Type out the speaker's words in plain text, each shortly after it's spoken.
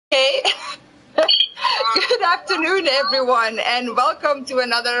Okay. Good afternoon, everyone, and welcome to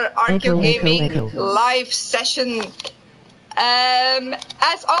another Archaeogaming live session.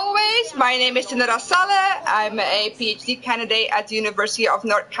 As always, my name is Rassalle. I'm a PhD candidate at the University of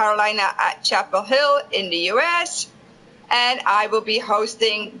North Carolina at Chapel Hill in the US, and I will be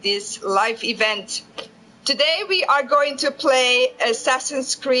hosting this live event. Today we are going to play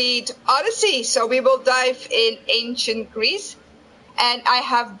Assassin's Creed Odyssey, so we will dive in ancient Greece. And I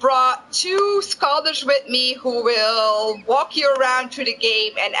have brought two scholars with me who will walk you around through the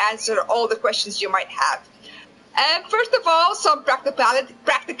game and answer all the questions you might have. First of all, some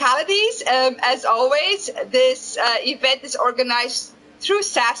practicalities. As always, this event is organized through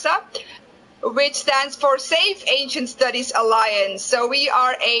SASA, which stands for Safe Ancient Studies Alliance. So we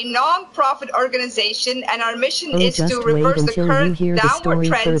are a non-profit organization, and our mission is to reverse the current downward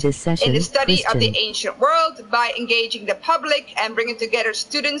trend in the study of the ancient world by engaging the public and bringing together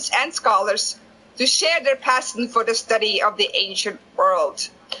students and scholars to share their passion for the study of the ancient world.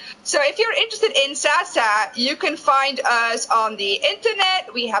 So if you're interested in SASA, you can find us on the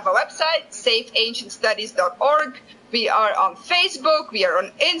internet. We have a website, safeancientstudies.org. We are on Facebook, we are on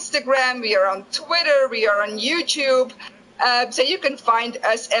Instagram, we are on Twitter, we are on YouTube. So you can find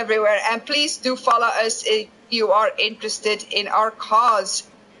us everywhere. And please do follow us if you are interested in our cause.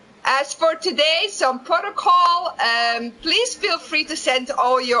 As for today, some protocol. Please feel free to send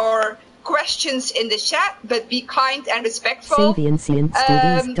all your questions in the chat, but be kind and respectful.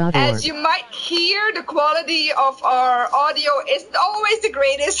 As you might hear, the quality of our audio isn't always the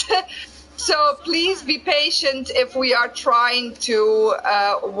greatest. So please be patient if we are trying to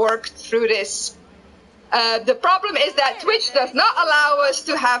work through this. The problem is that Twitch does not allow us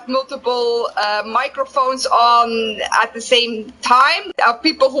to have multiple microphones on at the same time.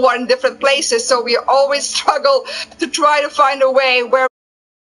 People who are in different places, so we always struggle to try to find a way where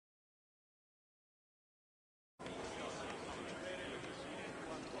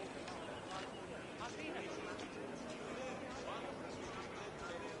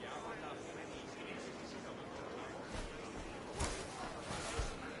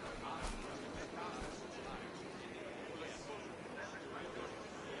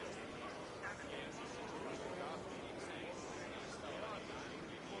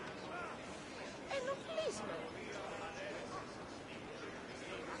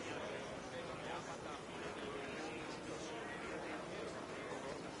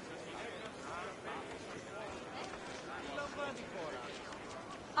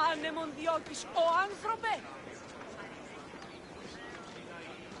Ανεμονδιώτης ο άνθρωπε!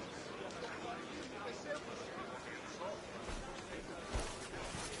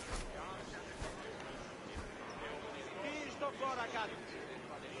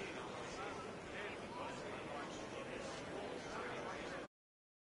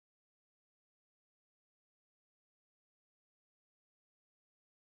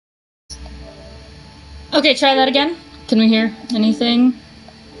 Okay, try that again. Can we hear anything?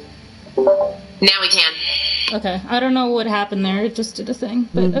 Now we can. Okay, I don't know what happened there. It just did a thing,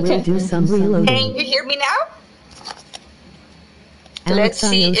 but okay. Can you hear me now? Let's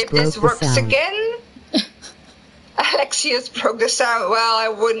see if this works again. Alexius broke the sound. Well,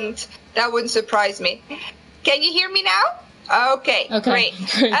 that wouldn't surprise me. Can you hear me now? Okay, great.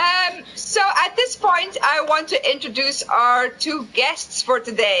 So at this point, I want to introduce our two guests for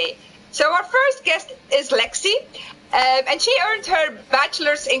today. So our first guest is Lexie. And she earned her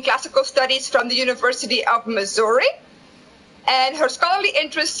bachelor's in classical studies from the University of Missouri. And her scholarly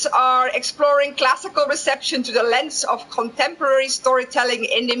interests are exploring classical reception through the lens of contemporary storytelling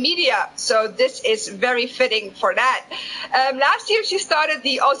in the media. So this is very fitting for that. Last year, she started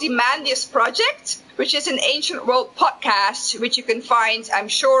the Ozymandias Project, which is an ancient world podcast, which you can find, I'm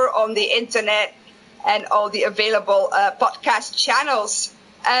sure, on the internet and all the available podcast channels.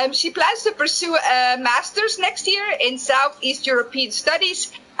 She plans to pursue a master's next year in Southeast European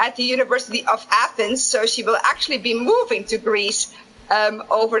Studies at the University of Athens, so she will actually be moving to Greece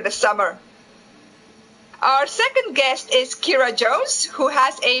over the summer. Our second guest is Kira Jones, who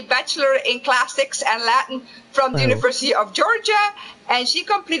has a Bachelor in Classics and Latin from the University of Georgia, and she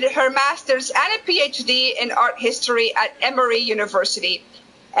completed her master's and a PhD in art history at Emory University.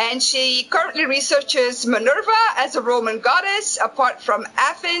 And she currently researches Minerva as a Roman goddess, apart from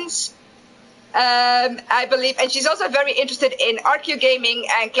Athens, I believe. And she's also very interested in archaeogaming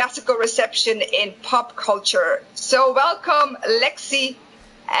and classical reception in pop culture. So welcome, Lexie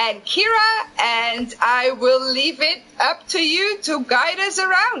and Kira, and I will leave it up to you to guide us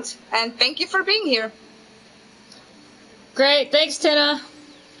around. And thank you for being here. Great. Thanks, Tina.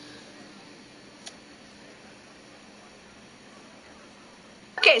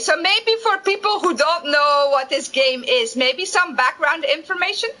 Okay, so maybe for people who don't know what this game is, maybe some background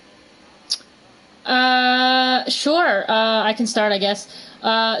information? Sure. I can start, I guess.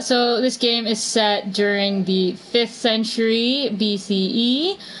 So this game is set during the 5th century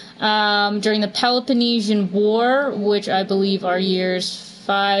BCE, during the Peloponnesian War, which I believe are years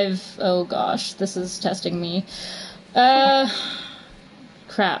 5... Oh gosh, this is testing me.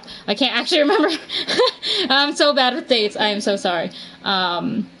 Crap. I can't actually remember. I'm so bad with dates. I am so sorry.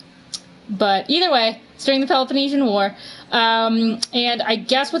 But either way, it's during the Peloponnesian War. And I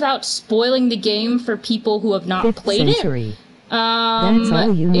guess without spoiling the game for people who have not played it, that's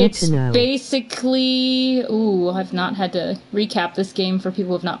all you need to know. Basically, I've not had to recap this game for people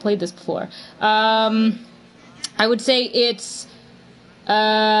who have not played this before. I would say it's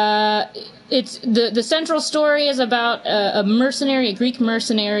the central story is about a Greek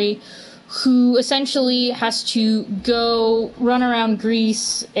mercenary, who essentially has to go run around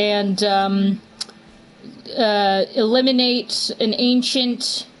Greece and eliminate an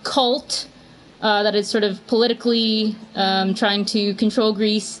ancient cult that is sort of politically trying to control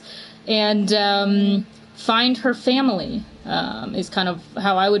Greece, and find her family, is kind of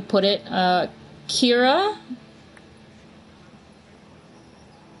how I would put it. Kira?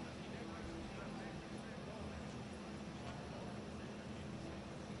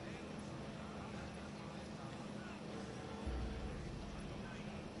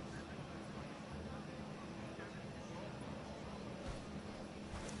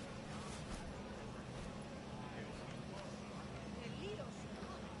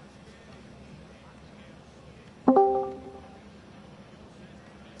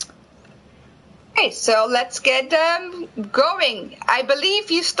 Okay, so let's get going. I believe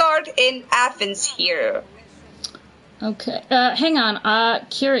you start in Athens here. Okay, hang on.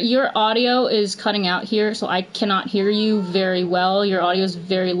 Kira, your audio is cutting out here, so I cannot hear you very well. Your audio is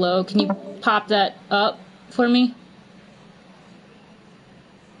very low. Can you pop that up for me?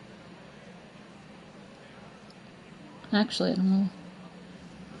 Actually, I don't know.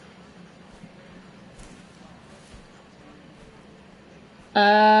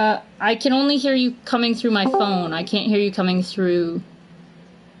 I can only hear you coming through my phone. I can't hear you coming through...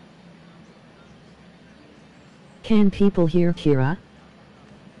 Can people hear Kira?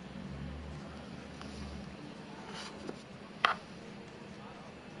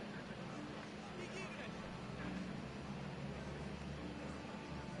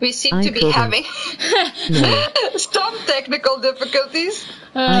 We seem to be having some technical difficulties.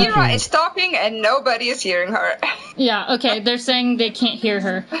 Kira is talking and nobody is hearing her. Yeah, okay, they're saying they can't hear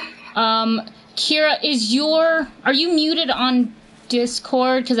her. Kira, are you muted on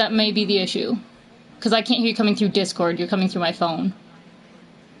Discord? Because that may be the issue. Because I can't hear you coming through Discord, you're coming through my phone.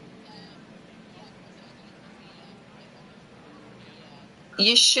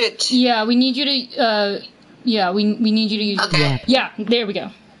 You should. Yeah, we need you to, we need you to use... Okay. Yeah, there we go.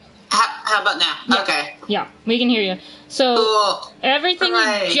 How about now? Yeah. Okay. Yeah, we can hear you. So, Cool. everything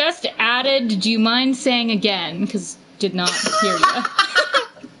Hooray. you just added, do you mind saying again? Because did not hear you.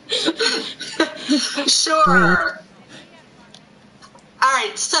 Sure. All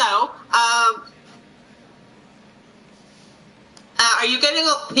right, so, are you getting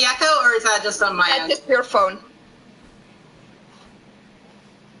the echo, or is that just on my That's end? just your phone.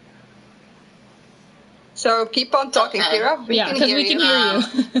 So keep on talking, Okay. Kira. We can because hear we can you. hear you.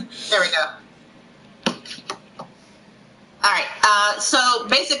 There we go. All right, so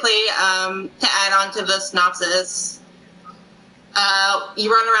basically, to add on to the synopsis,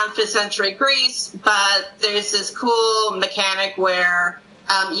 you run around 5th century Greece, but there's this cool mechanic where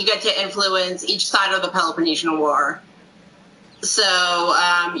you get to influence each side of the Peloponnesian War. So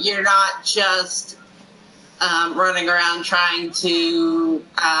you're not just running around trying to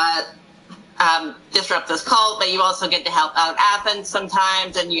disrupt this cult, but you also get to help out Athens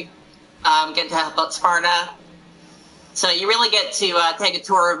sometimes, and you get to help out Sparta. So you really get to take a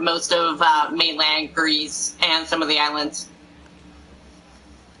tour of most of mainland Greece and some of the islands.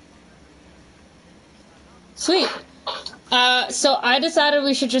 Sweet. So I decided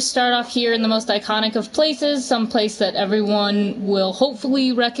we should just start off here in the most iconic of places, some place that everyone will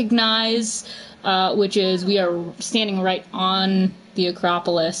hopefully recognize, which is we are standing right on the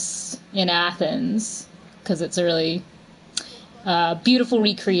Acropolis in Athens, because it's a really beautiful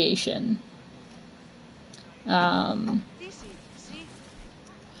recreation.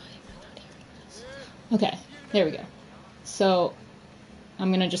 Okay, there we go. So I'm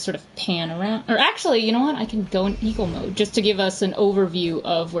going to just sort of pan around. Or actually, you know what? I can go in eagle mode just to give us an overview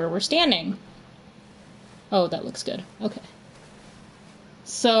of where we're standing. Oh, that looks good. Okay.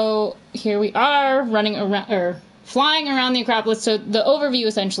 So here we are running around, or flying around the Acropolis. So the overview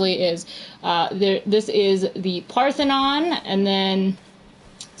essentially is this is the Parthenon, and then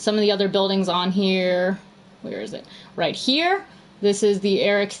some of the other buildings on here. Where is it? Right here. This is the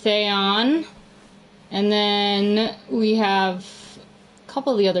Erechtheion, and then we have a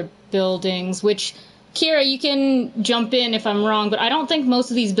couple of the other buildings, which, Kira, you can jump in if I'm wrong, but I don't think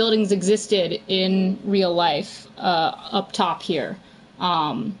most of these buildings existed in real life up top here.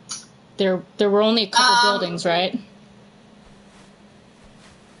 There were only a couple buildings, right?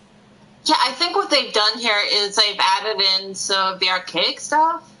 Yeah, I think what they've done here is they've added in some of the archaic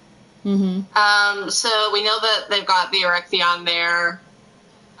stuff. Mm-hmm. So we know that they've got the Erechtheion there.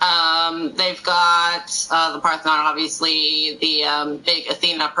 They've got the Parthenon, obviously, the big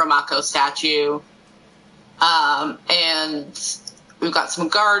Athena Promachos statue. And we've got some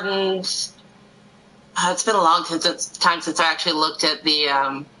gardens. It's been a long time since I actually looked at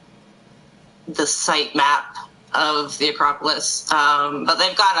the site map of the Acropolis. But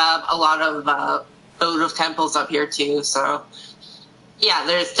they've got a lot of votive temples up here too. So yeah,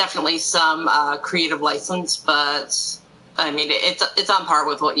 there's definitely some creative license, but I mean it's on par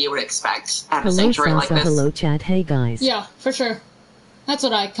with what you would expect at a sanctuary like this. Hello, chat. Hey guys. Yeah, for sure. That's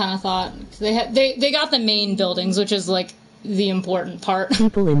what I kind of thought. They got the main buildings, which is like the important part.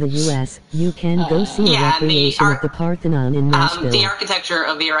 People in the U.S., you can go see a recreation of the Parthenon in Nashville. The architecture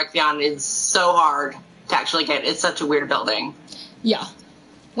of the Erechtheion is so hard to actually get. It's such a weird building. Yeah.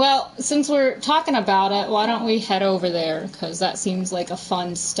 Well, since we're talking about it, why don't we head over there? Because that seems like a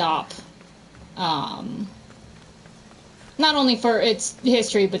fun stop. Not only for its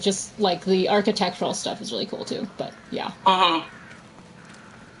history, but just like the architectural stuff is really cool too. But yeah.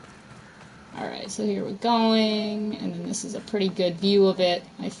 Alright, so here we're going, and then this is a pretty good view of it,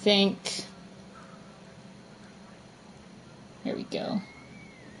 I think. There we go.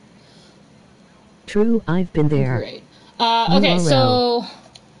 True, I've been there. Great. Okay, so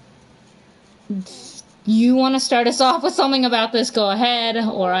you want to start us off with something about this? Go ahead,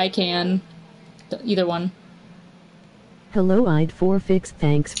 or I can. Either one. Hello, I'd4Fix.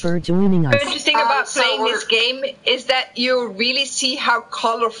 Thanks for joining us. The interesting about playing this game is that you really see how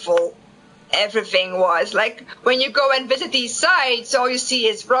colorful everything was. Like, when you go and visit these sites, all you see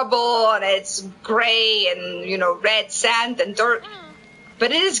is rubble, and it's gray, and, you know, red sand and dirt.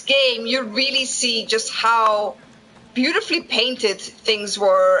 But in this game, you really see just how beautifully painted things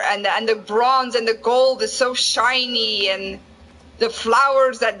were, and the bronze and the gold is so shiny, and the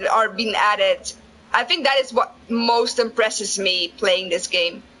flowers that are being added. I think that is what most impresses me playing this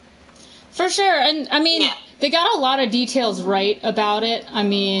game. For sure, and I mean, they got a lot of details right about it. I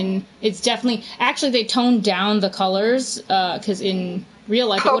mean, it's definitely... Actually, they toned down the colors, because in real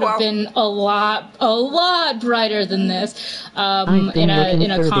life it would have been a lot brighter than this. In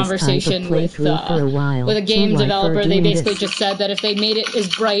a conversation with a game developer, they basically just said that if they made it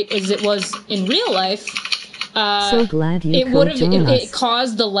as bright as it was in real life... so glad you it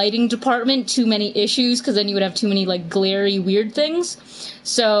caused the lighting department too many issues, because then you would have too many like glary weird things.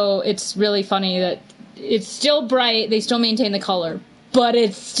 So it's really funny that it's still bright, they still maintain the color, but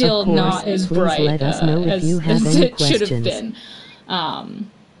it's still not as bright let us know if you have as any it should have questions. been.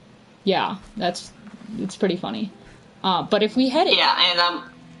 Yeah, it's pretty funny. But if we head in, and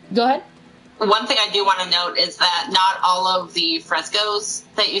go ahead. One thing I do want to note is that not all of the frescoes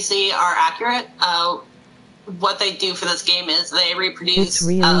that you see are accurate. What they do for this game is they reproduce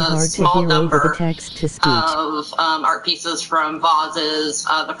a small number of art pieces from vases.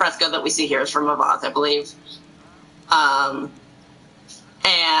 The fresco that we see here is from a vase, I believe.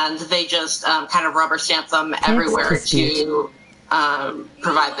 And they just kind of rubber stamp them everywhere to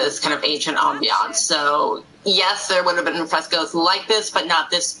provide this kind of ancient ambiance. So, yes, there would have been frescoes like this, but not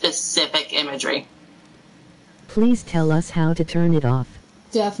this specific imagery. Please tell us how to turn it off.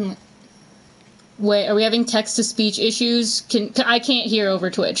 Definitely. Wait, are we having text-to-speech issues? I can't hear over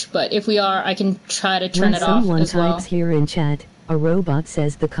Twitch, but if we are, I can try to turn it off as well. When someone types here in chat, a robot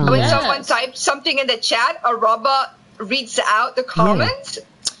says the comment. When someone types something in the chat, a robot reads out the comments?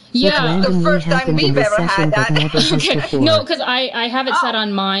 Yeah. The first time we've ever had that. Okay. No, because I have it set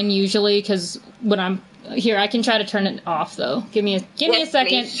on mine usually, because when I'm here, I can try to turn it off, though. Give me a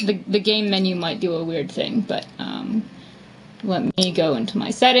second. The game menu might do a weird thing, but... let me go into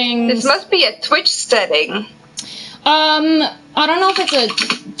my settings. This must be a Twitch setting. I don't know if it's a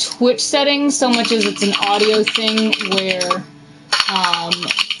Twitch setting so much as it's an audio thing where,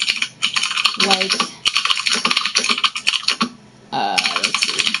 let's see.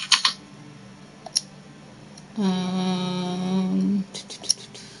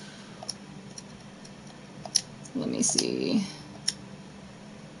 Let me see.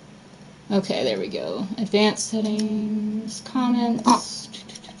 Okay, there we go. Advanced settings, comments. Oh.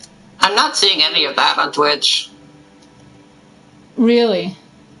 I'm not seeing any of that on Twitch. Really?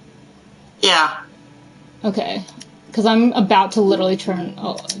 Yeah. Okay. Because I'm about to literally turn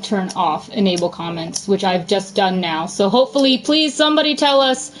off enable comments, which I've just done now. So hopefully, please, somebody tell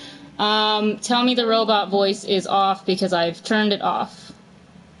us. Tell me the robot voice is off because I've turned it off.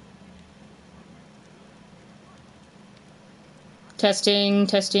 Testing,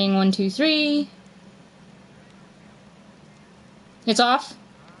 1, 2, 3. It's off?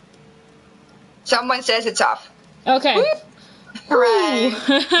 Someone says it's off. Okay. Woo! Hooray.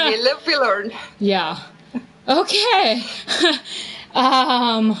 We live, we learn. Yeah. Okay.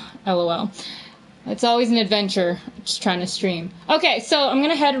 LOL. It's always an adventure, just trying to stream. Okay, so I'm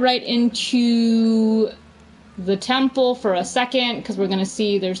going to head right into the temple for a second, because we're going to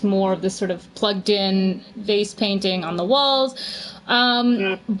see there's more of this sort of plugged-in vase painting on the walls.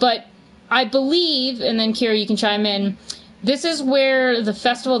 But I believe, and then Kira, you can chime in, this is where the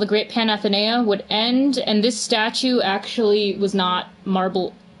festival of the Great Panathenea would end, and this statue actually was not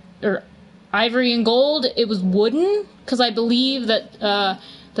marble or ivory and gold, it was wooden, because I believe that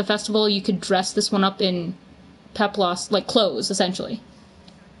the festival, you could dress this one up in peplos, like clothes, essentially.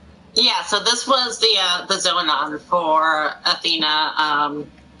 Yeah, so this was the Zoanon for Athena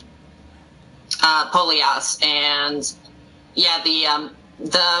Polias, and yeah,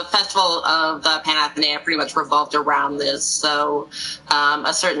 the festival of the Panathenea pretty much revolved around this. So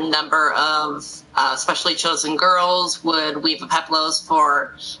a certain number of specially chosen girls would weave a peplos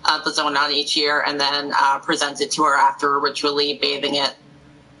for the Zoanon each year, and then present it to her after ritually bathing it.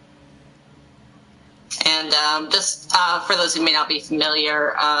 And just for those who may not be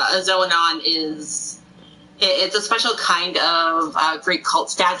familiar, a Zoanon it's a special kind of Greek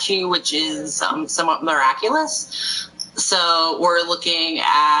cult statue, which is somewhat miraculous. So we're looking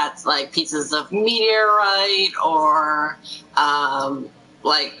at like pieces of meteorite or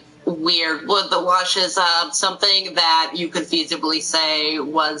like weird wood that washes up, something that you could feasibly say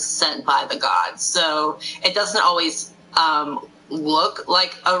was sent by the gods. So it doesn't always look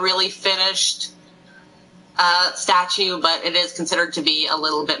like a really finished statue, but it is considered to be a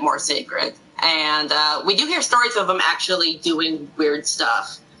little bit more sacred. And we do hear stories of them actually doing weird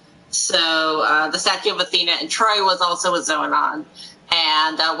stuff. So the statue of Athena in Troy was also a Zoanon.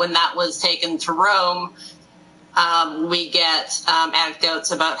 And when that was taken to Rome, we get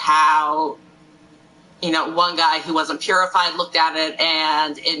anecdotes about how, one guy who wasn't purified looked at it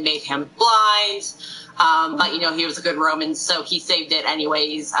and it made him blind. But, he was a good Roman, so he saved it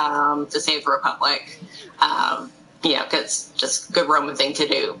anyways to save the Republic. Because just a good Roman thing to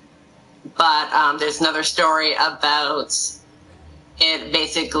do. But there's another story about it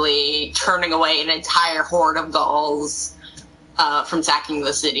basically turning away an entire horde of Gauls from sacking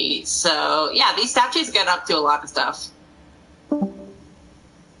the city. So, yeah, these statues get up to a lot of stuff.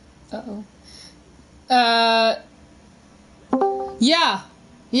 Uh-oh. Yeah.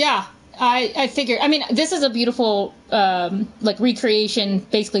 I figure. I mean, this is a beautiful, recreation,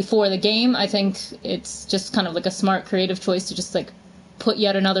 basically, for the game. I think it's just kind of like a smart, creative choice to just, put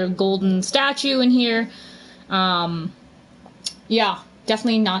yet another golden statue in here. Yeah,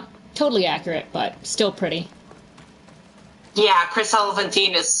 definitely not totally accurate, but still pretty. Yeah, Chris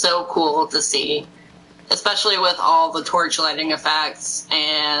Levantine is so cool to see, especially with all the torch lighting effects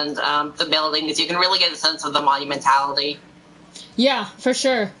and the buildings. You can really get a sense of the monumentality. Yeah, for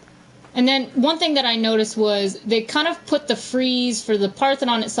sure. And then one thing that I noticed was they kind of put the frieze for the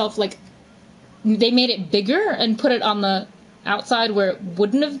Parthenon itself, they made it bigger and put it on the outside where it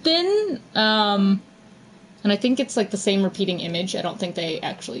wouldn't have been. And I think it's the same repeating image. I don't think they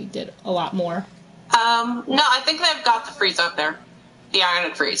actually did a lot more. No, I think they've got the frieze up there. The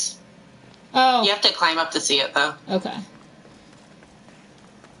Iron frieze. Oh. You have to climb up to see it, though. Okay. I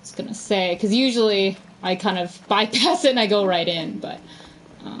was gonna say, because usually I kind of bypass it and I go right in, but...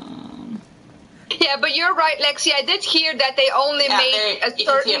 Yeah, but you're right, Lexie. I did hear that they only made a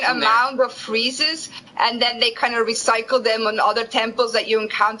certain amount of friezes, and then they kind of recycled them on other temples that you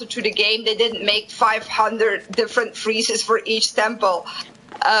encounter through the game. They didn't make 500 different friezes for each temple,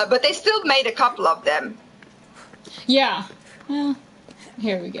 but they still made a couple of them. Yeah. Well,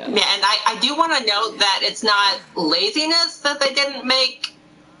 here we go. Yeah, and I do want to note that it's not laziness that they didn't make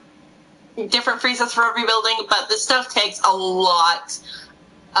different friezes for every building, but this stuff takes a lot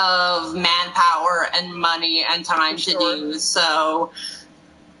of manpower and money and time to do. So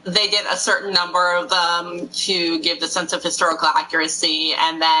they did a certain number of them to give the sense of historical accuracy,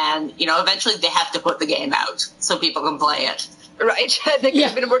 and then, eventually they have to put the game out so people can play it. Right? They could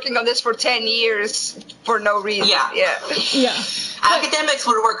have been working on this for 10 years for no reason. Yeah. Academics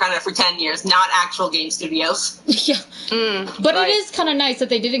would work on it for 10 years, not actual game studios. Yeah. But it is kind of nice that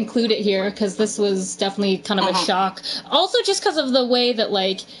they did include it here, because this was definitely kind of a shock. Also, just because of the way that,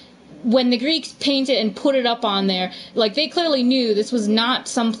 like, when the Greeks painted and put it up on there, like, they clearly knew this was not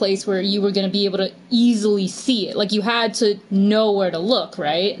some place where you were going to be able to easily see it. Like, you had to know where to look,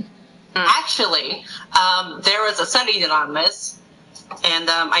 right? Actually, there was a study done on this, and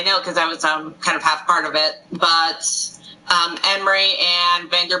I know because I was kind of half part of it, but Emory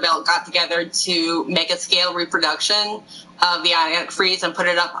and Vanderbilt got together to make a scale reproduction of the Ionic frieze and put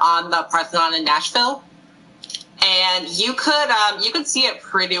it up on the Parthenon in Nashville. And you could see it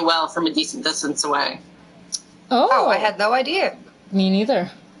pretty well from a decent distance away. Oh, I had no idea. Me neither.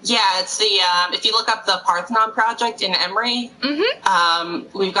 Yeah, it's the if you look up the Parthenon project in Emory,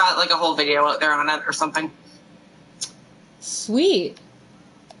 we've got like a whole video out there on it or something. Sweet.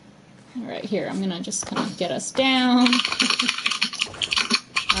 All right, here, I'm gonna just kind of get us down.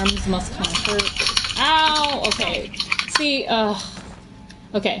 Arms must kind of hurt. Ow! Okay. See,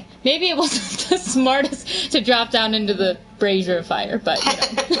 okay. Maybe it wasn't the smartest to drop down into the brazier fire, but,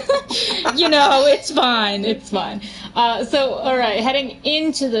 you know, it's fine. It's fine. So, all right, heading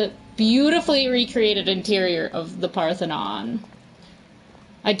into the beautifully recreated interior of the Parthenon.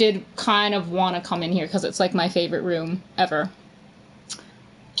 I did kind of want to come in here because it's, like, my favorite room ever.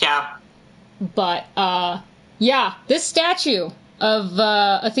 Yeah. But, yeah, this statue of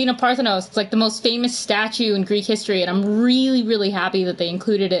Athena Parthenos, it's, like, the most famous statue in Greek history, and I'm really, really happy that they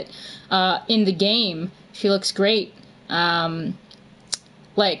included it in the game. She looks great.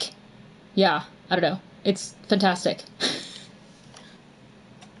 Like, yeah, I don't know. It's fantastic.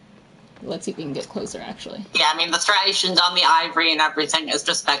 Let's see if we can get closer, actually. Yeah, I mean, the striations on the ivory and everything is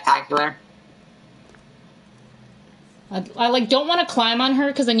just spectacular. I like, don't want to climb on her,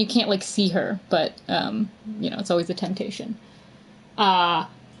 because then you can't, like, see her, but, you know, it's always a temptation.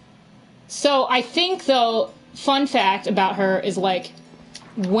 So I think, though, fun fact about her is, like,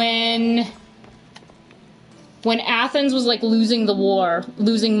 when Athens was, like, losing the war,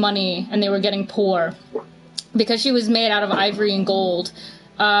 losing money, and they were getting poor, because she was made out of ivory and gold,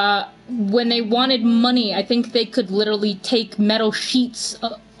 when they wanted money, I think they could literally take metal sheets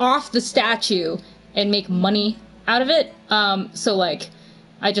off the statue and make money out of it. So, like,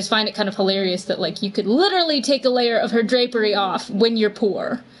 I just find it kind of hilarious that, like, you could literally take a layer of her drapery off when you're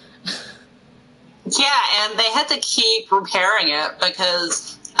poor. Yeah, and they had to keep repairing it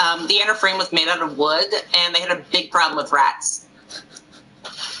because the inner frame was made out of wood, and they had a big problem with rats.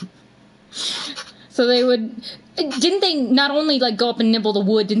 So they would... Didn't they not only, like, go up and nibble the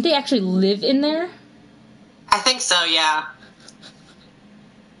wood, didn't they actually live in there? I think so, yeah.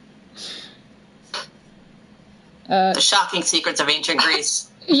 The shocking secrets of ancient Greece.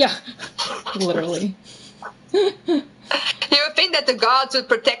 Yeah, literally. You would think that the gods would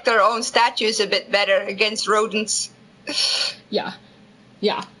protect their own statues a bit better against rodents. Yeah.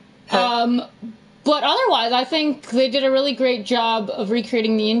 But otherwise, I think they did a really great job of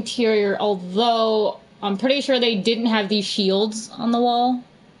recreating the interior, although I'm pretty sure they didn't have these shields on the wall.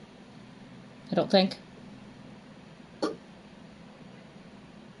 I don't think.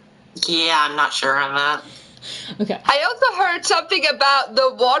 Yeah, I'm not sure on that. Okay. I also heard something about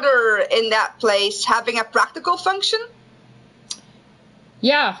the water in that place having a practical function.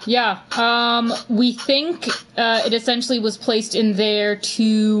 Yeah. We think it essentially was placed in there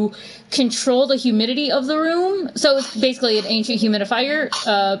to control the humidity of the room. So it's basically an ancient humidifier,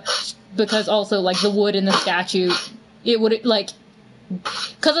 because also, like, the wood in the statue, it would, like,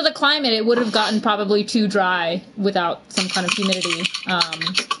 because of the climate, it would have gotten probably too dry without some kind of humidity.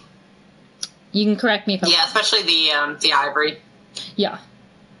 You can correct me if I'm wrong. Yeah, especially the ivory. Yeah.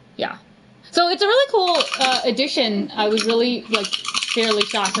 So it's a really cool addition. I was really, like, fairly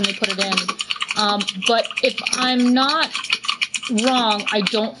shocked when they put it in. But if I'm not wrong, I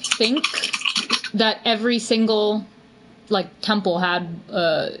don't think that every single, like, temple had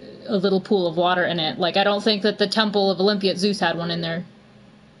a little pool of water in it. Like, I don't think that the Temple of Olympia at Zeus had one in there.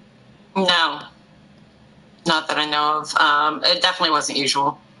 No. Not that I know of. It definitely wasn't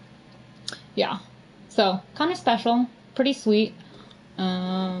usual. Yeah. So, kind of special. Pretty sweet.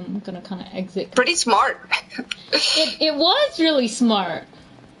 I'm gonna kind of exit. Pretty smart. It was really smart.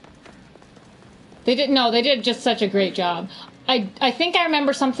 They did just such a great job. I think I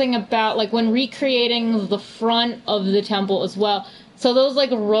remember something about, like, when recreating the front of the temple as well. So those,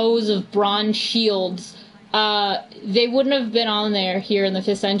 like, rows of bronze shields, they wouldn't have been on there here in the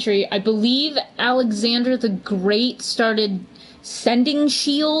 5th century. I believe Alexander the Great started sending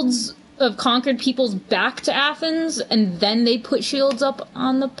shields of conquered peoples back to Athens, and then they put shields up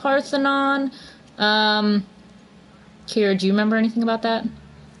on the Parthenon. Kira, do you remember anything about that?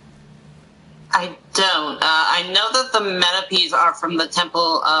 I don't. I know that the Menipes are from the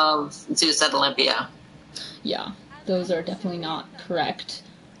Temple of Zeus at Olympia. Yeah, those are definitely not correct.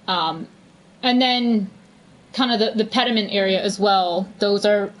 And then kind of the pediment area as well.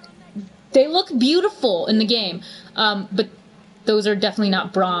 They look beautiful in the game, but those are definitely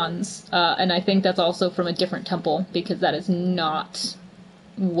not bronze. And I think that's also from a different temple, because that is not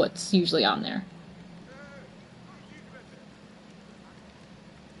what's usually on there.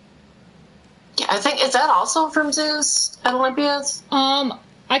 I think, is that also from Zeus at Olympias?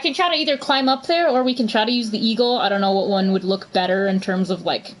 I can try to either climb up there, or we can try to use the eagle. I don't know what one would look better in terms of,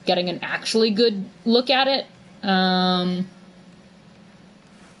 like, getting an actually good look at it. I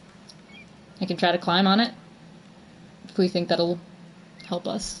can try to climb on it, if we think that'll help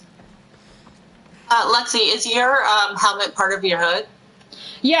us. Lexie, is your helmet part of your hood?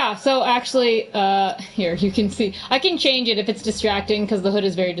 Yeah, so actually, here, you can see. I can change it if it's distracting, because the hood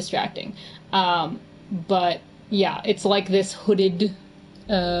is very distracting. But, yeah, it's like this hooded,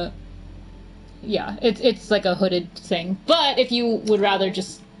 yeah, it's like a hooded thing. But if you would rather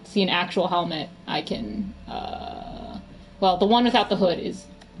just see an actual helmet, I can, well, the one without the hood is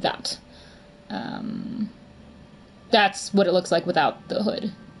that. That's what it looks like without the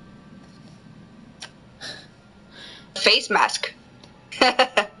hood. Face mask.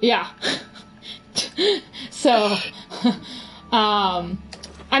 Yeah. So,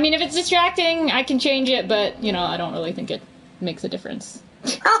 I mean, if it's distracting, I can change it, but, you know, I don't really think it makes a difference.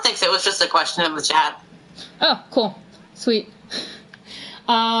 I don't think so. It was just a question of the chat. Oh, cool. Sweet.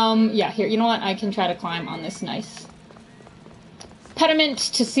 Yeah, here, you know what? I can try to climb on this nice pediment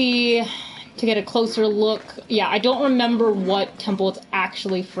to get a closer look. Yeah, I don't remember what temple it's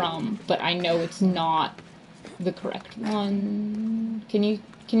actually from, but I know it's not the correct one. Can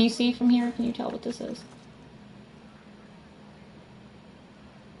you see from here? Can you tell what this is?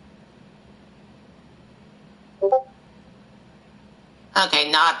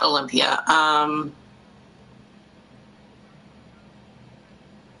 Okay, not Olympia.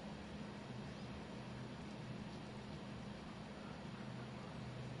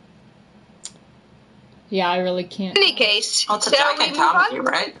 Yeah, I really can't. In any case, Well, it's a shall we move gigantomachy, on?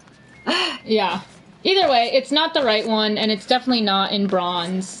 right? Yeah. Either way, it's not the right one, and it's definitely not in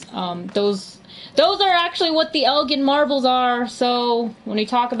bronze. Those are actually what the Elgin marbles are, so when we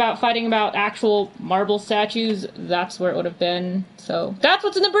talk about fighting about actual marble statues, that's where it would have been. So that's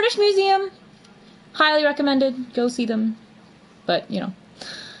what's in the British Museum. Highly recommended. Go see them. But, you know.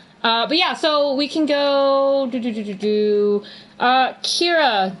 But yeah, so we can go...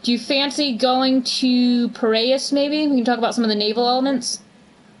 Kira, do you fancy going to Piraeus, maybe? We can talk about some of the naval elements?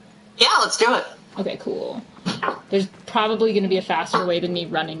 Yeah, let's do it. Okay, cool. There's probably going to be a faster way than me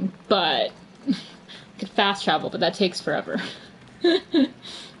running, but... I could fast travel, but that takes forever.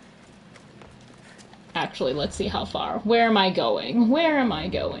 Actually, let's see how far. Where am I going? Where am I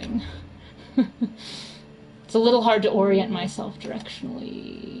going? It's a little hard to orient myself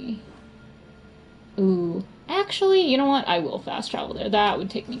directionally. Ooh. Actually, you know what? I will fast travel there. That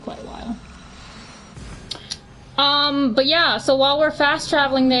would take me quite a while. But yeah, so while we're fast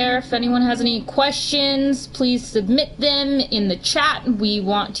traveling there, if anyone has any questions, please submit them in the chat. We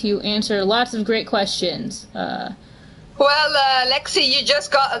want to answer lots of great questions. Well, Lexie, you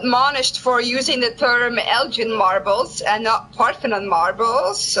just got admonished for using the term Elgin marbles and not Parthenon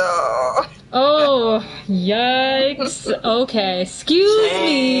marbles, so... Oh, yikes. Okay, excuse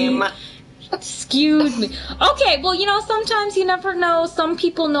me. Excuse me. Okay, well, you know, sometimes you never know. Some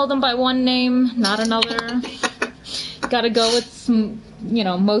people know them by one name, not another. Gotta go with some, you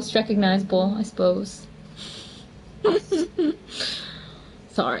know, most recognizable, I suppose.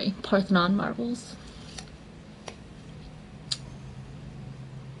 Sorry, Parthenon marbles.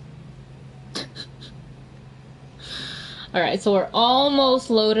 Alright, so we're almost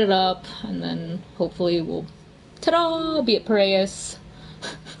loaded up, and then hopefully we'll, ta-da, be at Piraeus.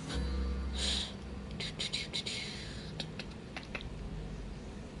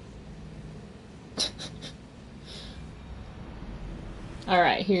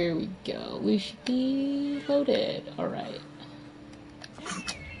 Alright, here we go. We should be loaded. Alright.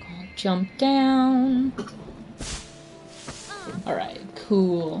 I'll jump down. Alright,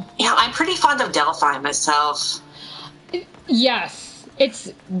 cool. Yeah, I'm pretty fond of Delphi myself. Yes.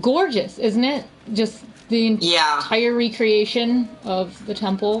 It's gorgeous, isn't it? Just the entire recreation of the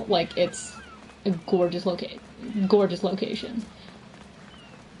temple. Like, it's a gorgeous location.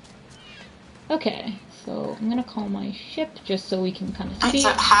 Okay, So I'm gonna call my ship just so we can kind of see. So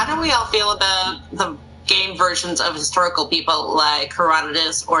how do we all feel about the game versions of historical people like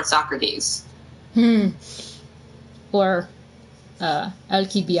Herodotus or Socrates? Or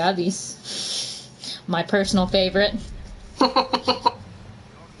Alcibiades, my personal favorite.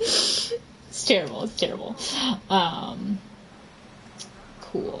 It's terrible. It's terrible.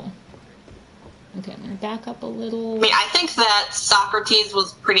 Cool. Okay, I'm gonna back up a little. I mean, I think that Socrates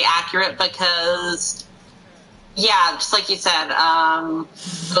was pretty accurate because, yeah, just like you said, I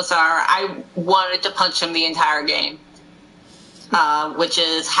wanted to punch him the entire game, which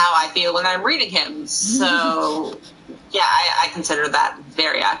is how I feel when I'm reading him. So, yeah, I consider that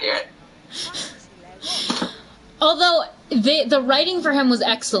very accurate. Although the writing for him was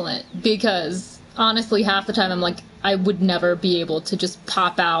excellent, because honestly, half the time I'm like, I would never be able to just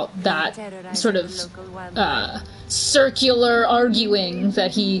pop out that sort of circular arguing that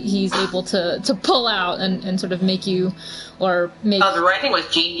he's able to pull out and sort of make you, or make... Oh, the writing was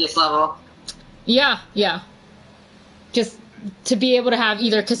genius level. Yeah. Just to be able to have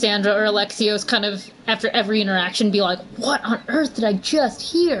either Cassandra or Alexios kind of, after every interaction, be like, what on earth did I just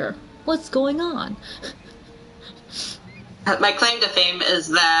hear? What's going on? My claim to fame is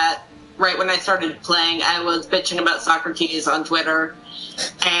that right when I started playing, I was bitching about Socrates on Twitter,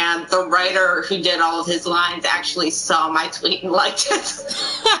 and the writer who did all of his lines actually saw my tweet and liked it.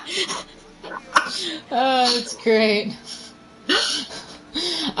 Oh, that's great.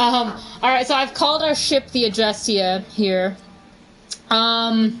 Alright, so I've called our ship the Adrestia here.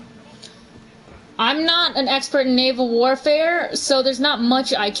 I'm not an expert in naval warfare, so there's not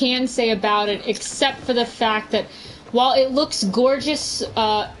much I can say about it, except for the fact that while it looks gorgeous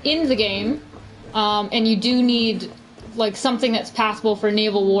in the game, and you do need like something that's passable for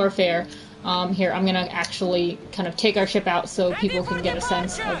naval warfare, here I'm gonna actually kind of take our ship out so people can get a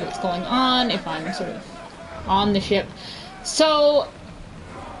sense of what's going on if I'm sort of on the ship. So,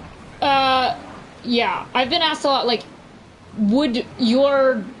 yeah, I've been asked a lot, like, would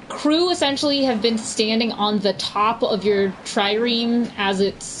your crew essentially have been standing on the top of your trireme as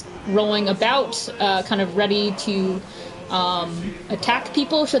it's rowing about, kind of ready to attack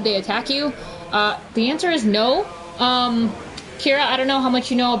people should they attack you? The answer is no. Kira, I don't know how much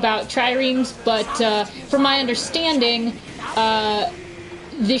you know about triremes, but from my understanding,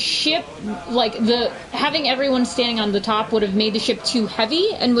 the ship, like, having everyone standing on the top would have made the ship too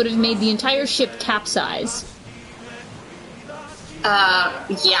heavy and would have made the entire ship capsize.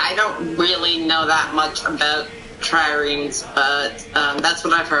 Yeah, I don't really know that much about triremes, but that's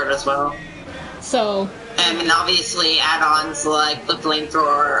what I've heard as well. So... I mean, obviously, add-ons like the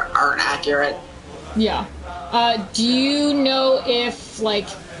flamethrower aren't accurate. Yeah. Do you know if, like,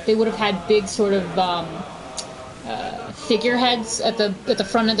 they would have had big sort of figureheads at the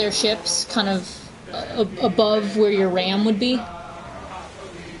front of their ships, kind of above where your ram would be? They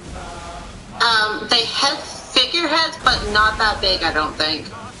had figureheads, but not that big, I don't think.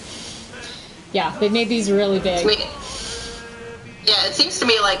 Yeah, they made these really big. Yeah, it seems to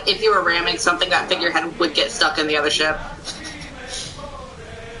me like if you were ramming something, that figurehead would get stuck in the other ship.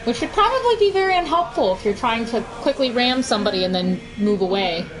 Which would probably be very unhelpful if you're trying to quickly ram somebody and then move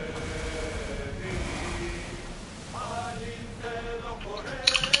away.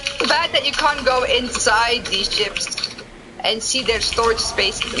 Bad that you can't go inside these ships and see their storage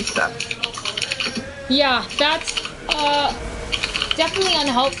spaces and stuff. Yeah, that's definitely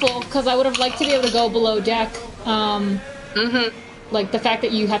unhelpful, because I would have liked to be able to go below deck. Like, the fact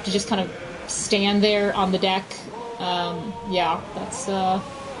that you have to just kind of stand there on the deck, yeah, that's,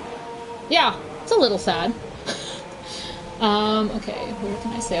 yeah, it's a little sad. Okay, where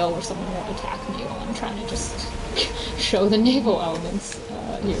can I sail where someone won't attack me while I'm trying to just show the naval elements?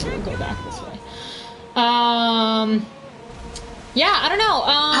 Here, we'll go back this way. Yeah, I don't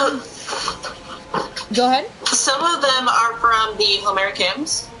know, go ahead. Some of them are from the Homeric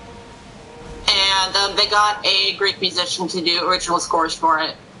hymns, and they got a Greek musician to do original scores for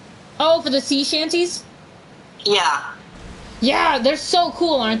it. Oh, for the sea shanties? Yeah. Yeah, they're so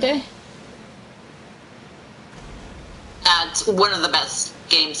cool, aren't they? It's one of the best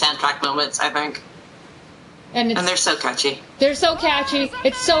game soundtrack moments, I think. And they're so catchy. They're so catchy.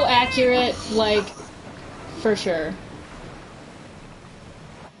 It's so accurate, like, for sure.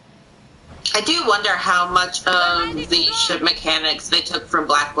 I do wonder how much of the ship mechanics they took from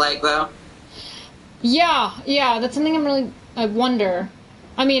Black Plague, though. Yeah, that's something I wonder.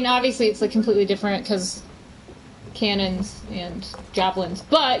 I mean, obviously it's, like, completely different, because cannons and javelins,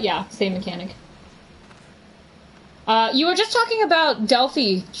 but, yeah, same mechanic. You were just talking about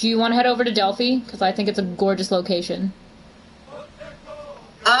Delphi. Do you want to head over to Delphi? Because I think it's a gorgeous location.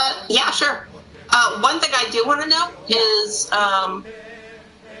 Yeah, sure. One thing I do want to know is,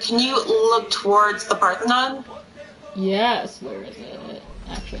 can you look towards the Parthenon? Yes, where is it?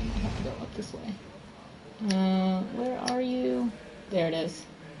 Actually, I might have to go up this way. Where are you? There it is.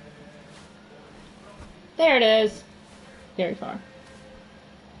 There it is. Very far.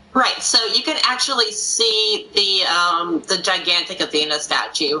 Right, so you can actually see the gigantic Athena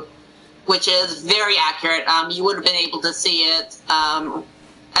statue, which is very accurate. You would have been able to see it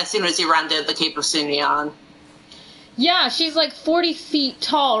as soon as you rounded the Cape of Sunion. Yeah, she's like 40 feet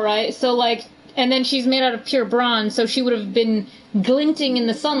tall, right? So like, and then she's made out of pure bronze, so she would have been glinting in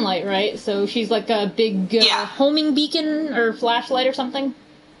the sunlight, right? So she's like a big homing beacon or flashlight or something?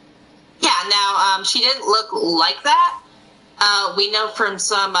 Yeah, now, she didn't look like that. We know from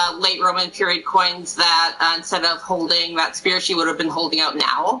some late Roman period coins that instead of holding that spear, she would have been holding out an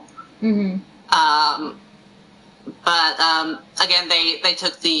owl. Mm-hmm. But again, they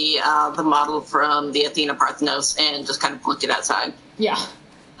took the model from the Athena Parthenos and just kind of looked it outside. Yeah.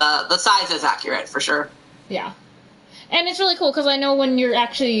 The size is accurate, for sure. Yeah. And it's really cool, because I know when you're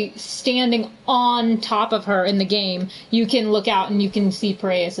actually standing on top of her in the game, you can look out and you can see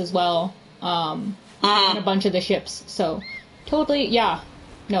Piraeus as well, and a bunch of the ships. So, totally, yeah.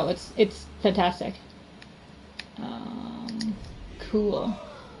 No, it's fantastic. Cool.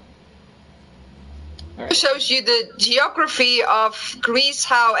 It shows you the geography of Greece,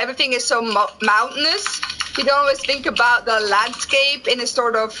 how everything is so mountainous. You don't always think about the landscape in a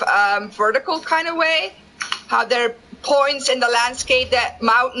sort of vertical kind of way. How there are points in the landscape, that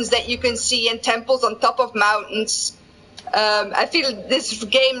mountains that you can see, and temples on top of mountains. I feel this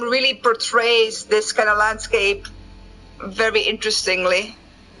game really portrays this kind of landscape very interestingly.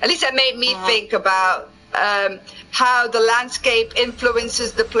 At least that made me think about how the landscape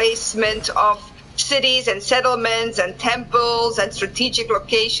influences the placement of cities and settlements and temples and strategic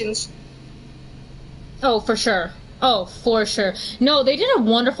locations. Oh, for sure. Oh, for sure. No, they did a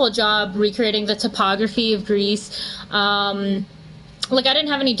wonderful job recreating the topography of Greece. Like, I didn't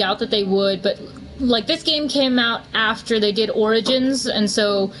have any doubt that they would, but, like, this game came out after they did Origins, and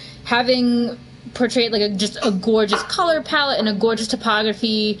so having portrayed, like, just a gorgeous color palette and a gorgeous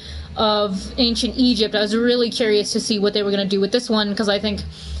topography of ancient Egypt, I was really curious to see what they were going to do with this one, because I think,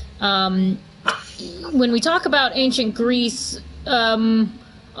 when we talk about ancient Greece,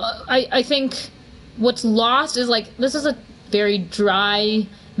 I think what's lost is, like, this is a very dry,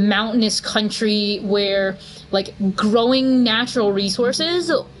 mountainous country where, like, growing natural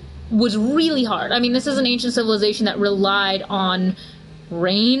resources was really hard. I mean, this is an ancient civilization that relied on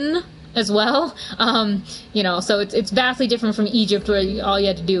rain as well. You know, so it's vastly different from Egypt, where all you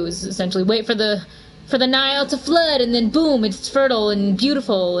had to do was essentially wait for the Nile to flood, and then boom, it's fertile and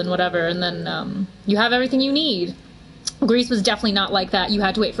beautiful and whatever, and then you have everything you need. Greece was definitely not like that. You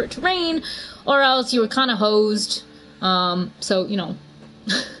had to wait for it to rain, or else you were kind of hosed. So, you know,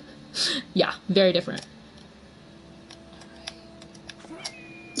 yeah, very different.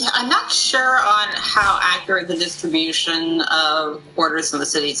 Yeah, I'm not sure on how accurate the distribution of borders in the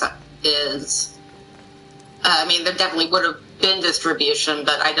cities is. I mean, there definitely would have been distribution,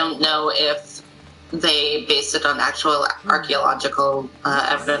 but I don't know if they based it on actual archaeological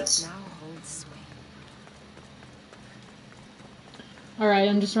evidence. Alright,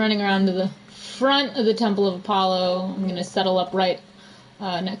 I'm just running around to the front of the Temple of Apollo. I'm going to settle up right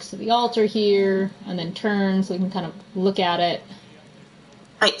next to the altar here, and then turn so we can kind of look at it.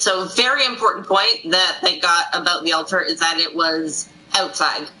 Right, so very important point that they got about the altar is that it was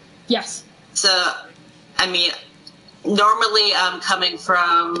outside. Yes. So, I mean, normally coming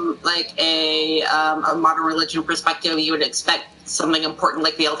from, like, a modern religion perspective, you would expect something important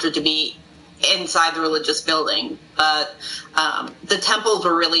like the altar to be inside the religious building, but the temples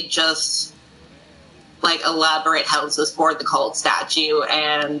were really just, like, elaborate houses for the cult statue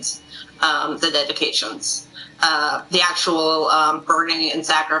and the dedications. The actual burning and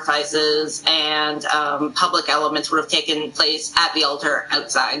sacrifices and public elements would have taken place at the altar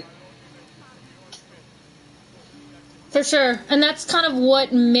outside. For sure. And that's kind of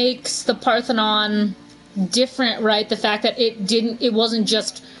what makes the Parthenon different, right? The fact that it wasn't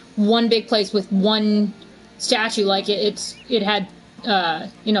just one big place with one statue. Like, it had,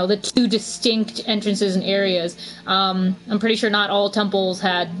 you know, the two distinct entrances and areas. I'm pretty sure not all temples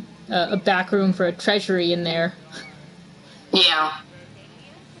had a back room for a treasury in there. Yeah.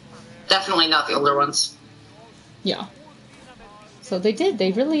 Definitely not the older ones. Yeah. So they did.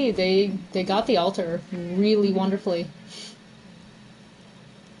 They really, they got the altar really wonderfully.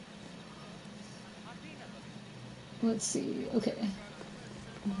 Let's see. Okay.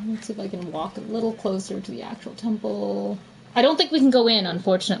 Let's see if I can walk a little closer to the actual temple. I don't think we can go in,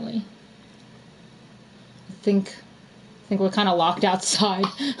 unfortunately. think we're kind of locked outside.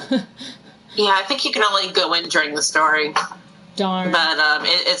 Yeah, I think you can only go in during the story. Darn. But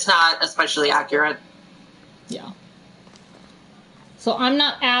it's not especially accurate. Yeah. So I'm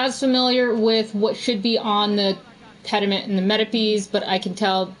not as familiar with what should be on the pediment and the metapes, but I can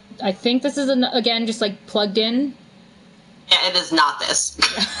tell. I think this is, again, just like plugged in. Yeah, it is not this.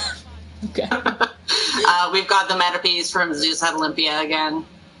 Okay. We've got the metapes from Zeus at Olympia again.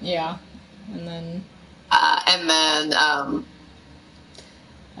 Yeah. And then... I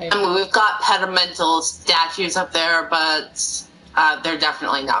mean, we've got pedimental statues up there, but they're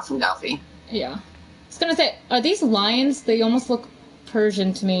definitely not from Delphi. Yeah. I was gonna say, are these lions? They almost look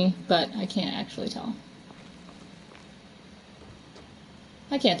Persian to me, but I can't actually tell.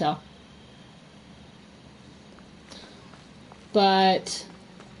 I can't tell. But...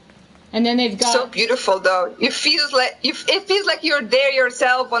 And then they've got... So beautiful, though. It feels like you're there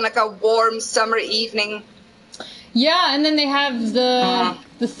yourself on like a warm summer evening. Yeah, and then they have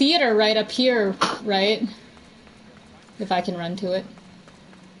the theater right up here, right? If I can run to it.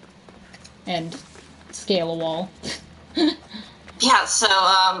 And scale a wall. Yeah,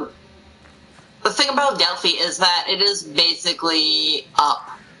 so, the thing about Delphi is that it is basically up.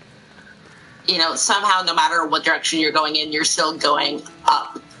 You know, somehow, no matter what direction you're going in, you're still going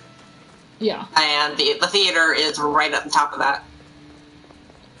up. Yeah. And the theater is right at the top of that.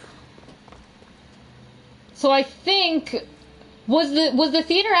 So I think... Was the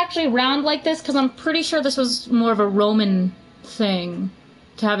theater actually round like this? Because I'm pretty sure this was more of a Roman thing,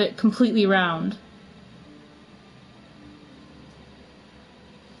 to have it completely round.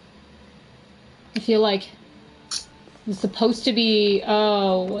 I feel like it's supposed to be...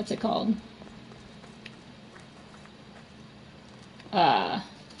 Oh, what's it called? I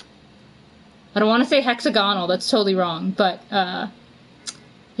don't want to say hexagonal, that's totally wrong, but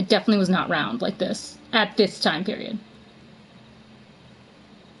it definitely was not round like this at this time period.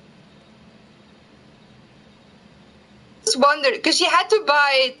 I just wondered, because you had to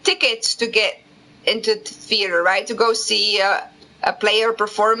buy tickets to get into the theater, right? To go see a player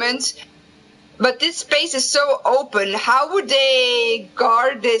performance. But this space is so open. How would they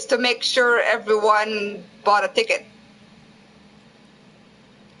guard this to make sure everyone bought a ticket?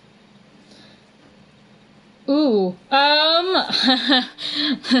 Ooh, that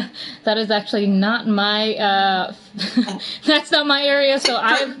is actually not my, that's not my area, so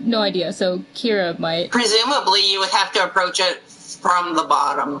I have no idea, so Kira might. Presumably you would have to approach it from the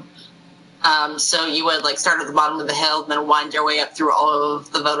bottom. So you would, like, start at the bottom of the hill, and then wind your way up through all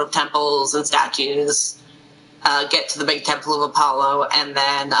of the votive temples and statues, get to the big temple of Apollo, and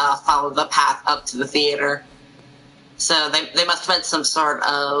then follow the path up to the theater. So they must have had some sort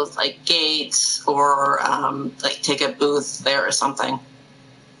of, like, gates or, like, ticket booth there or something.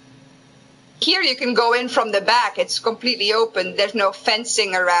 Here you can go in from the back. It's completely open. There's no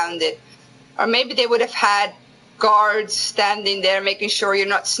fencing around it. Or maybe they would have had guards standing there making sure you're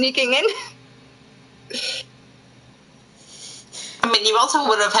not sneaking in. I mean, you also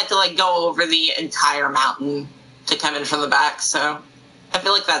would have had to, like, go over the entire mountain to come in from the back, so I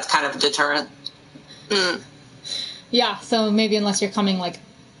feel like that's kind of a deterrent. Mm. Yeah, so maybe unless you're coming, like,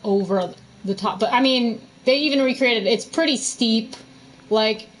 over the top. But, I mean, they even recreated it's pretty steep.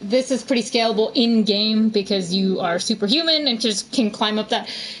 Like, this is pretty scalable in-game because you are superhuman and just can climb up that.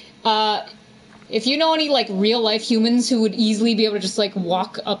 If you know any, like, real-life humans who would easily be able to just, like,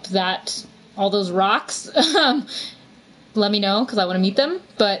 walk up all those rocks, let me know, because I want to meet them.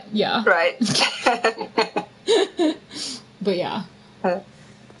 But, yeah. Right. But, yeah.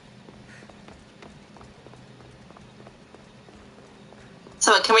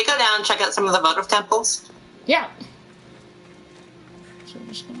 So can we go down and check out some of the votive temples? Yeah. So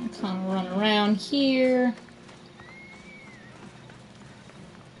we're just going to kind of run around here.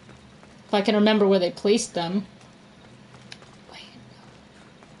 If I can remember where they placed them. Wait,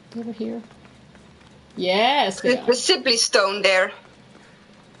 no. Over here? Yes, they are. The Sibley stone there.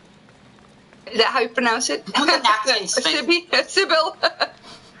 Is that how you pronounce it? Sibyl.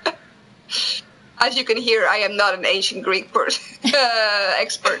 As you can hear, I am not an ancient Greek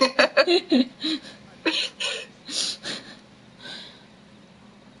expert.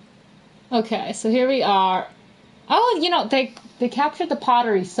 Okay, so here we are. Oh, you know, they captured the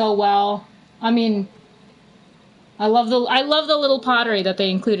pottery so well. I mean, I love the little pottery that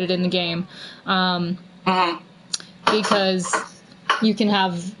they included in the game, because you can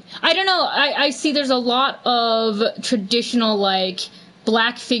have. I don't know. I see there's a lot of traditional, like,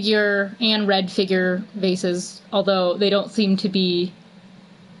 black figure and red figure vases, although they don't seem to be...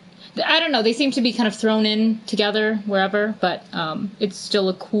 I don't know, they seem to be kind of thrown in together wherever, but it's still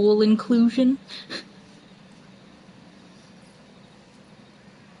a cool inclusion.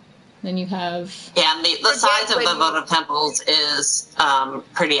 Then you have... Yeah, and the size of the votive temples is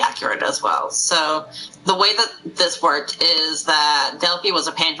pretty accurate as well. So the way that this worked is that Delphi was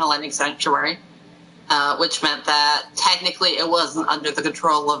a pan-Hellenic sanctuary, which meant that technically it wasn't under the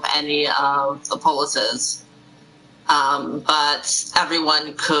control of any of the polises. But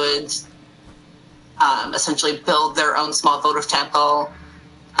everyone could essentially build their own small votive temple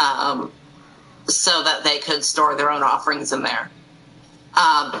so that they could store their own offerings in there.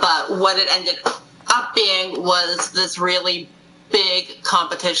 But what it ended up being was this really big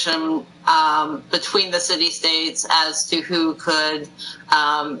competition between the city-states as to who could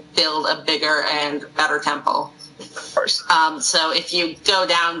build a bigger and better temple. Of course. So if you go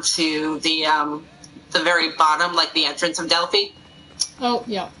down to the very bottom, like the entrance of Delphi. Oh,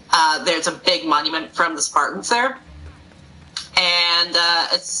 yeah. There's a big monument from the Spartans there. And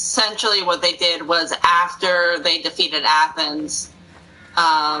essentially what they did was after they defeated Athens,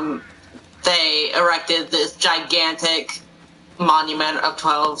 they erected this gigantic monument of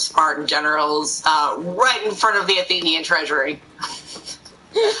 12 Spartan generals right in front of the Athenian treasury.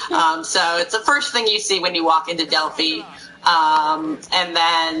 So it's the first thing you see when you walk into Delphi. And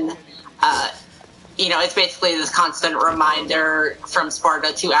then, it's basically this constant reminder from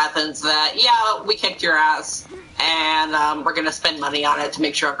Sparta to Athens that, yeah, we kicked your ass, and we're going to spend money on it to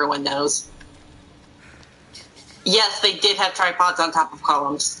make sure everyone knows. Yes, they did have tripods on top of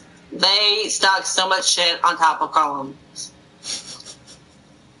columns. They stuck so much shit on top of columns.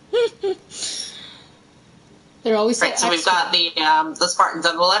 They're always so right. So we've got the Spartans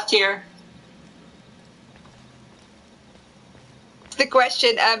on the left here. The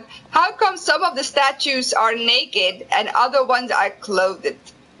question: how come some of the statues are naked and other ones are clothed?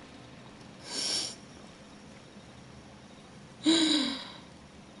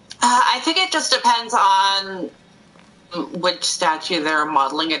 I think it just depends on which statue they're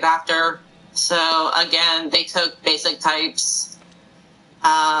modeling it after. So again, they took basic types.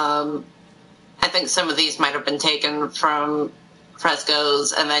 I think some of these might have been taken from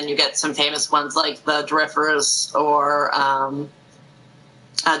frescoes, and then you get some famous ones like the Doryphorus or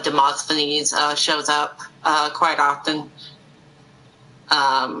Demosthenes shows up quite often.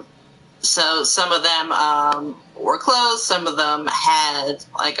 So some of them were clothes, some of them had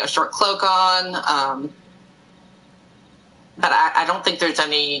like a short cloak on, but I don't think there's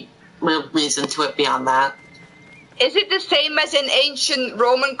any real reason to it beyond that. Is it the same as in ancient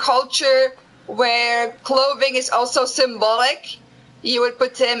Roman culture where clothing is also symbolic? You would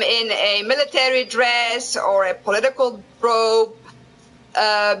put them in a military dress or a political robe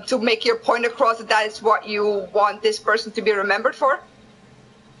to make your point across that is what you want this person to be remembered for?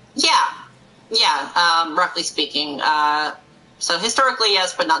 Yeah, roughly speaking. So historically,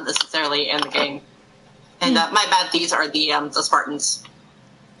 yes, but not necessarily in the game. And my bad, these are the Spartans.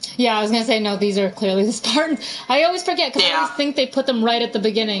 Yeah, I was going to say, no, these are clearly the Spartans. I always forget, because I always think they put them right at the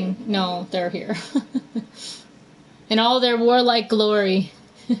beginning. No, they're here. In all their warlike glory.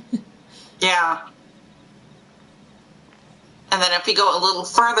 Yeah. And then if we go a little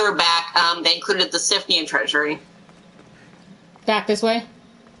further back, they included the Siphnian treasury. Back this way?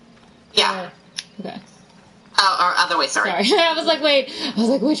 Yeah. Okay. Oh, or other way, sorry. I was like, wait. I was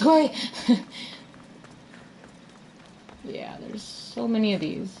like, which way? Yeah, there's so many of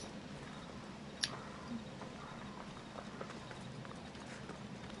these.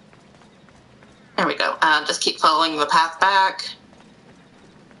 There we go. Just keep following the path back.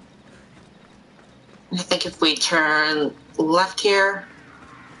 I think if we turn left here.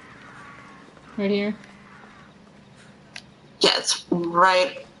 Right here? Yeah, it's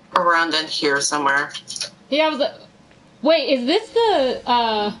right around in here somewhere. Yeah, I was like, wait, is this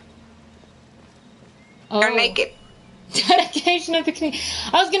the, You're naked. Dedication of the king.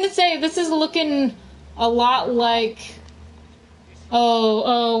 I was gonna say, this is looking a lot like,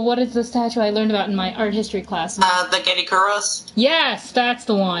 what is the statue I learned about in my art history class? The Gedikuros? Yes, that's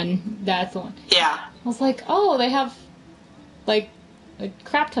the one. That's the one. Yeah. I was like, oh, they have, like, a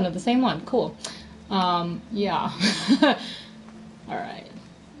crap ton of the same one. Cool. Yeah. Alright.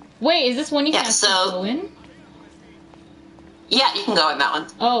 Wait, is this one you can actually go in? Yeah, you can go in that one.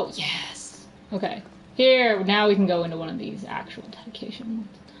 Oh, yes. Okay. Here, now we can go into one of these actual dedication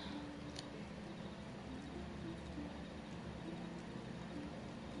ones.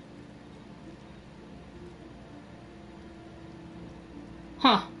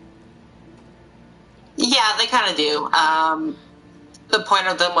 Huh. Yeah, they kind of do. The point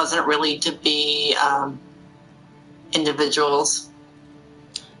of them wasn't really to be individuals.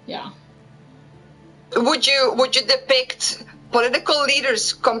 Yeah. Would you depict political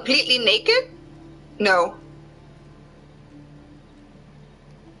leaders completely naked? No.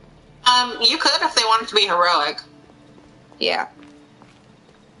 You could if they wanted to be heroic. Yeah.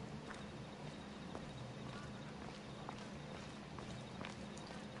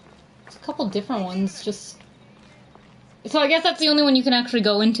 There's a couple different ones, just... So I guess that's the only one you can actually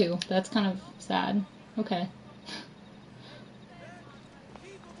go into. That's kind of sad. Okay.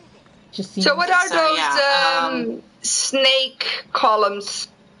 Just seems... So what are those snake columns?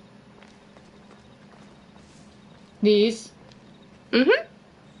 These? Mm-hmm.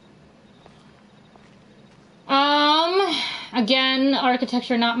 Again,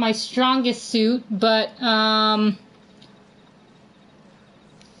 architecture not my strongest suit, but,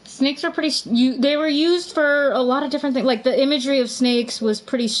 snakes are pretty... They were used for a lot of different things. Like, the imagery of snakes was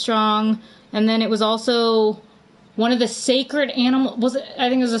pretty strong, and then it was also one of the sacred animals... Was it? I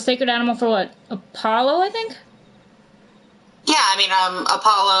think it was a sacred animal for what? Apollo, I think? Yeah, I mean,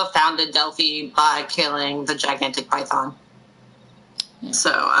 Apollo founded Delphi by killing the gigantic python. Yeah.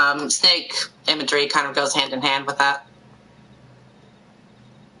 So, snake imagery kind of goes hand in hand with that.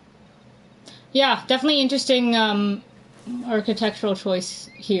 Yeah, definitely interesting architectural choice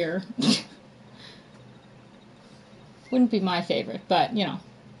here. Wouldn't be my favorite, but, you know,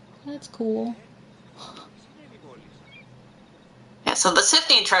 that's cool. Yeah, so the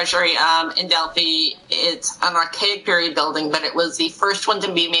Sifnian Treasury in Delphi, it's an archaic period building, but it was the first one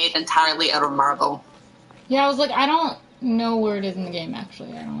to be made entirely out of marble. Yeah, I was like, I don't know where it is in the game,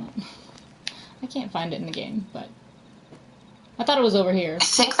 actually. I can't find it in the game, but I thought it was over here.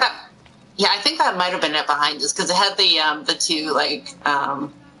 I think that might have been it behind us, because it had the two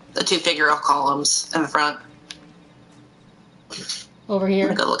figural columns in the front. Over here?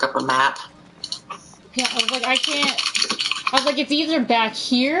 I'm gonna go look up a map. Yeah, I was like, I was like, it's either back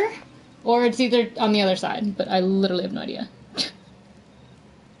here, or it's either on the other side, but I literally have no idea.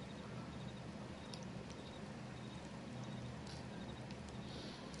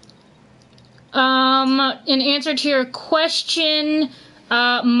 In answer to your question,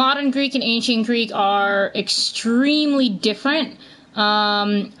 modern Greek and ancient Greek are extremely different.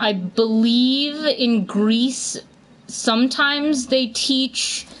 I believe in Greece, sometimes they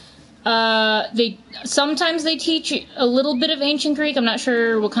teach sometimes they teach a little bit of ancient Greek. I'm not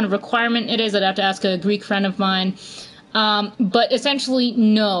sure what kind of requirement it is. I'd have to ask a Greek friend of mine. But essentially,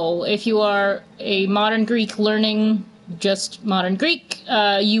 no. If you are a modern Greek learning just modern Greek,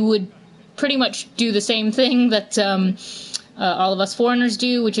 you would pretty much do the same thing that all of us foreigners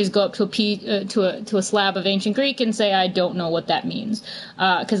do, which is go up to a slab of ancient Greek and say, I don't know what that means.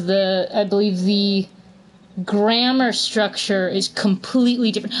 Because I believe the grammar structure is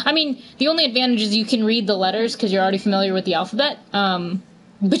completely different. I mean, the only advantage is you can read the letters because you're already familiar with the alphabet,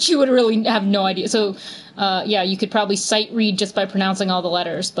 but you would really have no idea. So, yeah, you could probably sight read just by pronouncing all the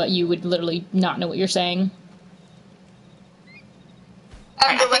letters, but you would literally not know what you're saying.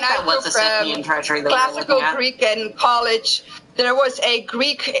 And when I took classical Greek in college, there was a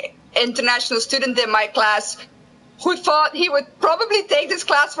Greek international student in my class who thought he would probably take this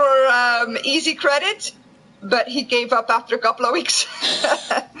class for easy credit, but he gave up after a couple of weeks.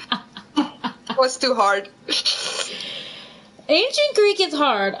 It was too hard. Ancient Greek is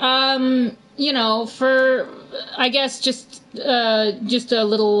hard. You know, for, I guess, just a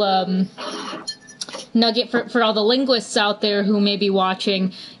little nugget for all the linguists out there who may be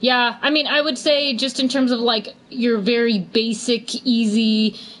watching. Yeah, I mean, I would say just in terms of, like, your very basic,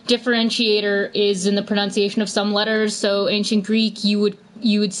 easy differentiator is in the pronunciation of some letters. So ancient Greek, you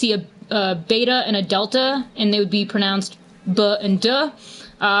would see a beta and a delta, and they would be pronounced b and d.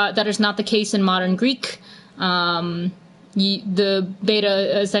 That is not the case in modern Greek. The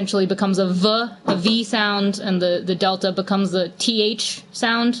beta essentially becomes a V sound, and the delta becomes the TH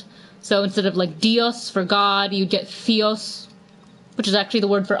sound. So instead of, like, Dios for God, you get Theos, which is actually the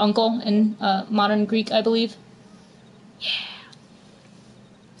word for uncle in modern Greek, I believe. Yeah.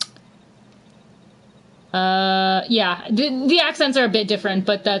 Yeah, the accents are a bit different,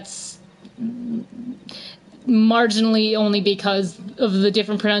 but that's marginally only because of the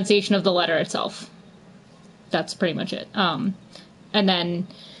different pronunciation of the letter itself. That's pretty much it. And then,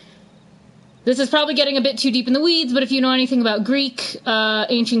 this is probably getting a bit too deep in the weeds, but if you know anything about Greek,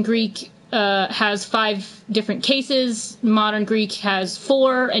 ancient Greek has 5 different cases, modern Greek has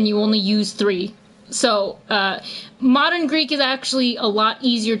 4, and you only use 3. So, modern Greek is actually a lot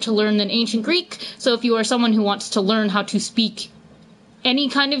easier to learn than ancient Greek, so if you are someone who wants to learn how to speak any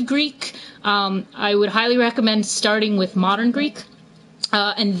kind of Greek, I would highly recommend starting with modern Greek.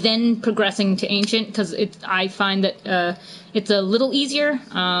 And then progressing to ancient, because I find that it's a little easier.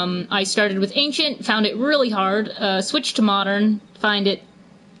 I started with ancient, found it really hard, switched to modern, find it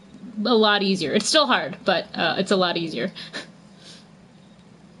a lot easier. It's still hard, but it's a lot easier.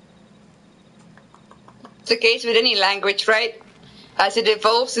 the case with any language, right? As it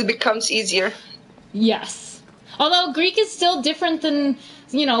evolves, it becomes easier. Yes. Although Greek is still different than,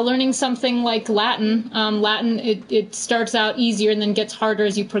 learning something like Latin. Latin, it starts out easier and then gets harder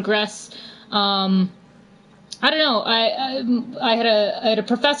as you progress. I don't know. I had a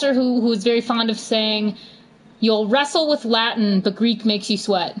professor who was very fond of saying, "You'll wrestle with Latin, but Greek makes you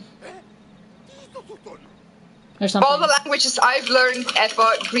sweat." Or something. All the languages I've learned,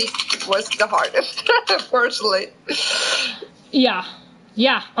 Greek was the hardest, personally. Yeah.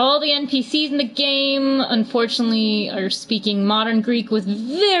 All the NPCs in the game, unfortunately, are speaking modern Greek with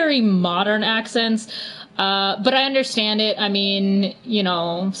very modern accents. But I understand it. I mean,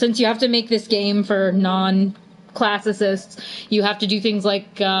 since you have to make this game for non-classicists, you have to do things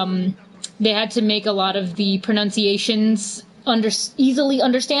like, they had to make a lot of the pronunciations easily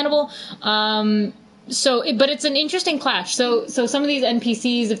understandable. But it's an interesting clash. So some of these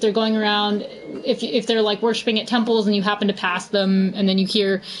NPCs, if they're going around, if they're like worshiping at temples and you happen to pass them, and then you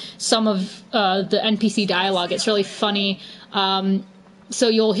hear some of the NPC dialogue, it's really funny. So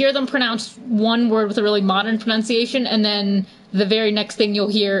you'll hear them pronounce one word with a really modern pronunciation, and then the very next thing you'll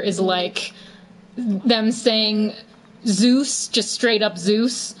hear is like them saying Zeus, just straight up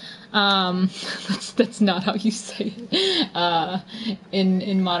Zeus. That's not how you say it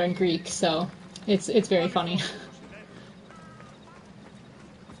in modern Greek. So. It's very funny.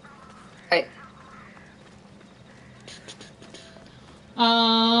 Right. So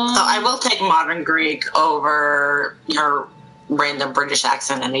I will take modern Greek over your random British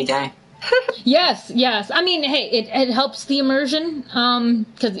accent any day. Yes. I mean, hey, it helps the immersion,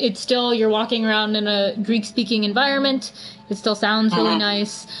 because it's still, you're walking around in a Greek-speaking environment. It still sounds really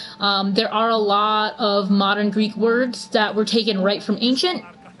nice. There are a lot of modern Greek words that were taken right from ancient.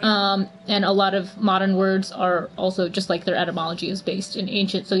 And a lot of modern words are also, just like their etymology is based in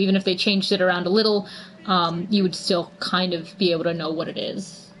ancient, so even if they changed it around a little, you would still kind of be able to know what it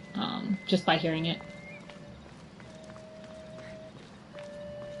is, just by hearing it.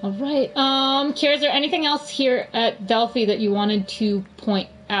 Alright, Kiera, is there anything else here at Delphi that you wanted to point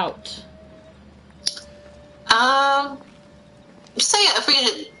out? Say if we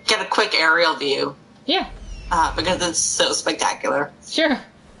could get a quick aerial view. Yeah. Because it's so spectacular. Sure.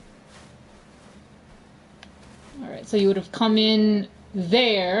 Alright, so you would have come in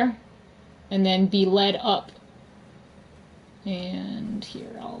there, and then be led up. And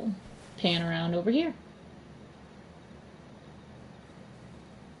here, I'll pan around over here.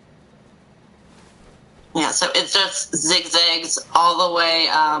 Yeah, so it just zigzags all the way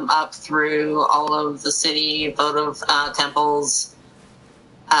up through all of the city, votive temples.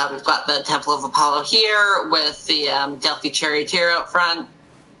 We've got the Temple of Apollo here with the Delphi Charioteer out front.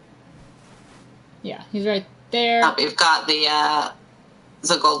 Yeah, he's right there. We've got the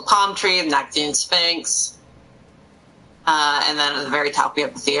gold palm tree, the Nactian Sphinx. And then at the very top we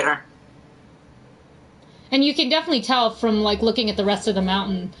have the theater. And you can definitely tell from, like, looking at the rest of the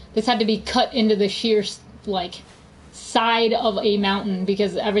mountain, this had to be cut into the sheer, like, side of a mountain,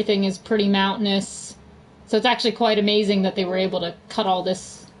 because everything is pretty mountainous. So it's actually quite amazing that they were able to cut all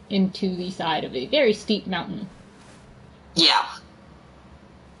this into the side of a very steep mountain. Yeah.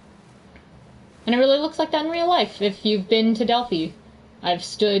 And it really looks like that in real life. If you've been to Delphi, I've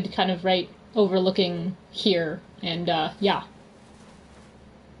stood kind of right overlooking here, and, yeah.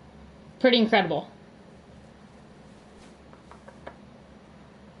 Pretty incredible.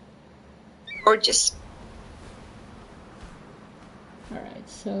 Gorgeous. Alright,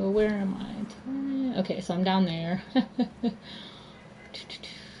 so where am I? Okay, so I'm down there.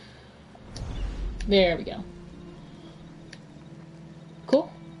 There we go.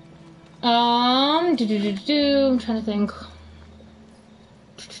 Cool. I'm trying to think.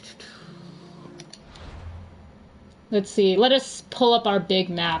 Let's see. Let us pull up our big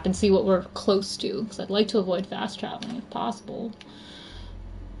map and see what we're close to, because I'd like to avoid fast traveling if possible.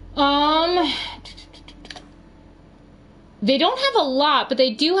 They don't have a lot, but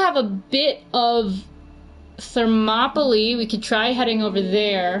they do have a bit of Thermopylae. We could try heading over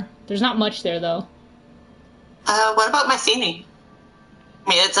there. There's not much there, though. What about Mycenae? I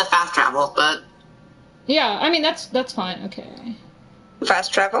mean, it's a fast travel, but... Yeah, I mean, that's fine. Okay.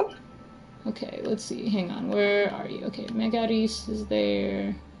 Fast travel? Okay, let's see. Hang on. Where are you? Okay, Megaris is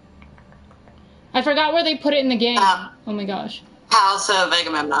there. I forgot where they put it in the game. Oh my gosh. House of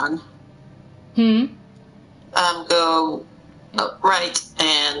Agamemnon. Go right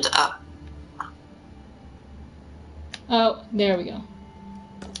and up. Oh, there we go.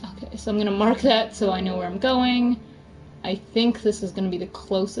 Okay, so I'm going to mark that so I know where I'm going. I think this is going to be the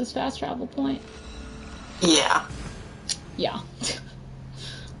closest fast travel point. Yeah. Yeah.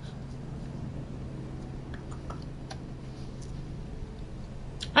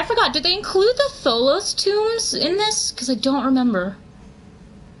 forgot. Did they include the Tholos tombs in this? Because I don't remember.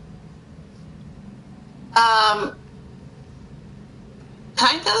 Kind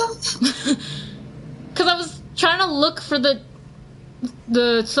of. Because I was trying to look for the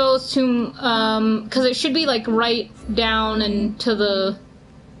Tholos tomb, because it should be, like, right down into the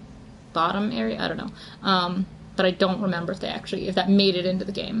bottom area. I don't know. But I don't remember if that made it into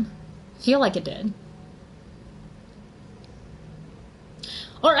the game. I feel like it did.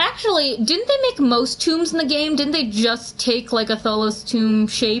 Or actually, didn't they make most tombs in the game? Didn't they just take, like, a Tholos tomb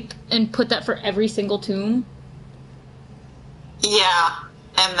shape and put that for every single tomb? Yeah.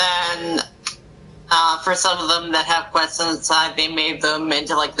 And then, for some of them that have quests inside, they made them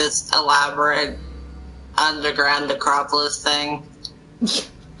into, like, this elaborate underground necropolis thing.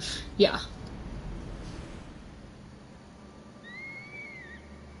 Yeah.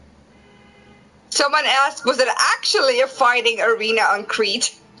 Someone asked, was it actually a fighting arena on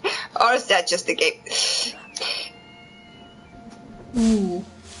Crete? Or is that just a game? Ooh.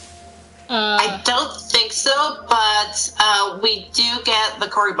 I don't think so, but we do get the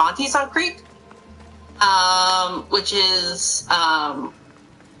Corybantes on Crete, which is, the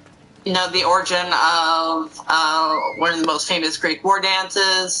origin of one of the most famous Greek war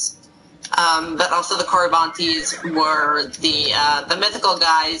dances. But also the Corybantes were the mythical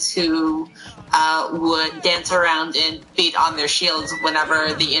guys who would dance around and beat on their shields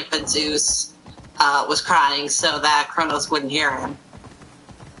whenever the infant Zeus was crying so that Kronos wouldn't hear him.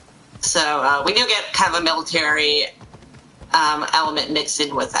 So we do get kind of a military element mixed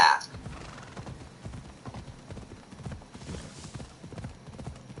in with that.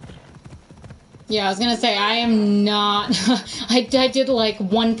 Yeah, I was gonna say, I am not... I did like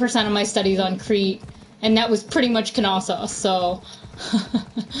 1% of my studies on Crete, and that was pretty much Knossos, so...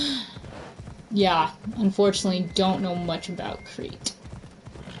 yeah, unfortunately don't know much about Crete.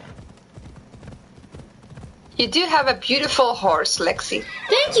 You do have a beautiful horse, Lexie.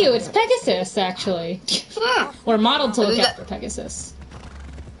 Thank you, it's Pegasus, actually. Or modeled to look after Pegasus.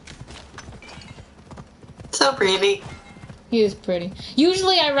 So pretty. He is pretty.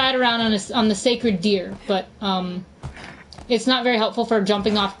 Usually I ride around on the sacred deer, but it's not very helpful for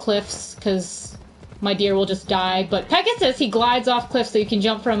jumping off cliffs, because my deer will just die. But Pegasus, he glides off cliffs, so you can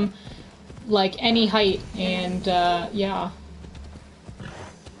jump from, like, any height, and, yeah.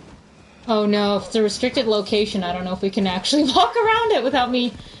 Oh no, if it's a restricted location, I don't know if we can actually walk around it without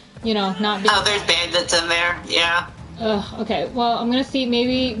me, not being... Oh, there's bandits in there, yeah. Okay, well, I'm gonna see,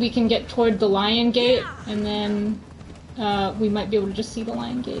 maybe we can get toward the Lion Gate, and then... we might be able to just see the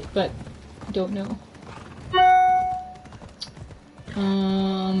Lion Gate, but I don't know.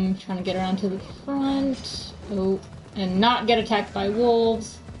 Trying to get around to the front. Oh, and not get attacked by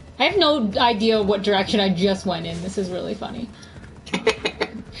wolves. I have no idea what direction I just went in. This is really funny.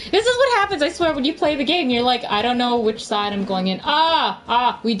 This is what happens, I swear, when you play the game. You're like, I don't know which side I'm going in.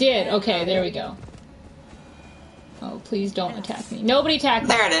 We did. Okay, there we go. Oh, please don't attack me. Nobody attack me.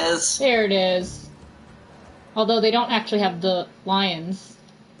 There it is. There it is. Although they don't actually have the lions,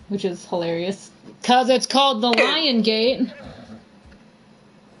 which is hilarious. Because it's called the Lion Gate.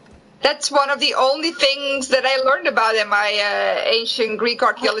 That's one of the only things that I learned about in my ancient Greek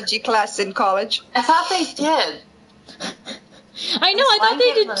archaeology class in college. I thought they did. I know, I thought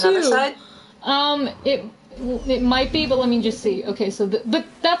they did too. It might be, but let me just see. Okay, so but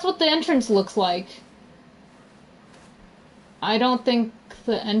that's what the entrance looks like. I don't think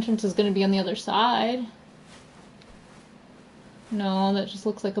the entrance is going to be on the other side. No, that just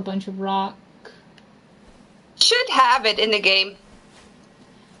looks like a bunch of rock. Should have it in the game.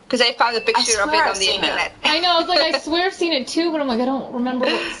 Because I found a picture of it on the internet. I know, I was like, I swear I've seen it too, but I'm like, I don't remember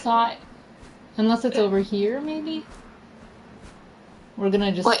what side. Unless it's over here, maybe? We're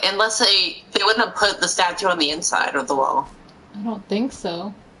gonna just... Wait, unless they wouldn't have put the statue on the inside of the wall. I don't think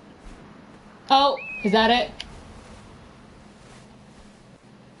so. Oh, is that it?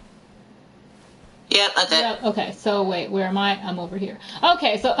 Yeah, that's it. Yep, okay, so wait, where am I? I'm over here.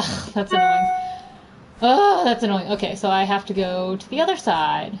 Okay, so... that's annoying. Oh, that's annoying. Okay, so I have to go to the other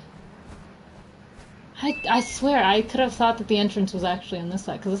side. I swear, I could have thought that the entrance was actually on this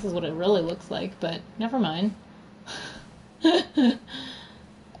side, because this is what it really looks like, but never mind.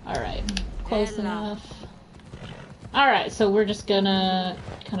 Alright, close enough. Alright, so we're just gonna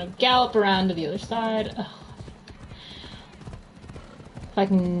kind of gallop around to the other side. Ugh. If I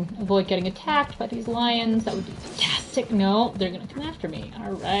can avoid getting attacked by these lions, that would be fantastic. No, they're gonna come after me.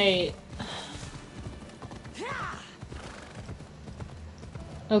 Alright.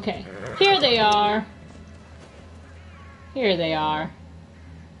 Okay, here they are. Here they are.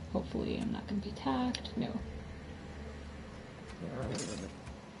 Hopefully I'm not gonna be attacked. No.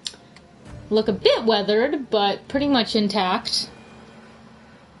 look a bit weathered, but pretty much intact.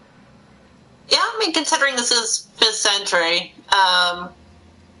 Yeah, I mean, considering this is 5th century,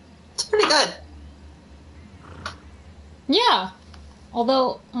 it's pretty good. Yeah.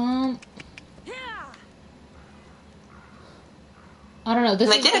 Although, I don't know.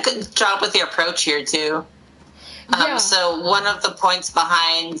 They did a good job with the approach here, too. Yeah. So one of the points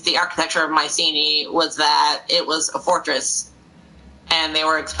behind the architecture of Mycenae was that it was a fortress, and they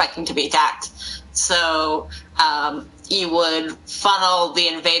were expecting to be attacked. So you would funnel the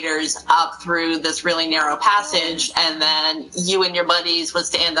invaders up through this really narrow passage, and then you and your buddies would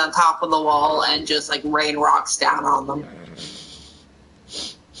stand on top of the wall and just, like, rain rocks down on them.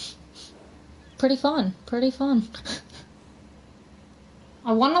 Pretty fun. Pretty fun.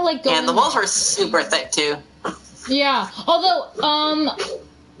 I want to, like, go... And the walls were super thick, too. Yeah, although,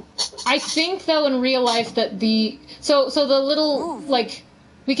 I think, though, in real life that so the little, like,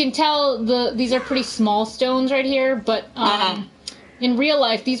 we can tell these are pretty small stones right here, but, in real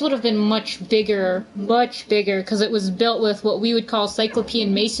life, these would have been much bigger, because it was built with what we would call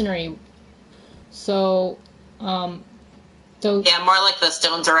Cyclopean masonry. So, yeah, more like the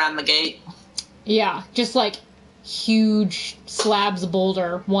stones around the gate. Yeah, just, like, huge slabs of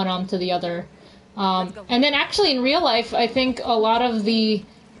boulder, one onto the other. And then actually in real life, I think a lot of the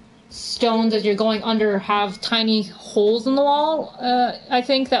stones as you're going under have tiny holes in the wall, I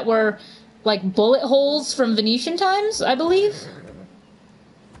think, that were like bullet holes from Venetian times, I believe.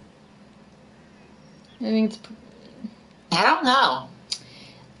 I think it's... I don't know.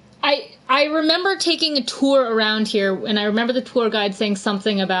 I remember taking a tour around here, and I remember the tour guide saying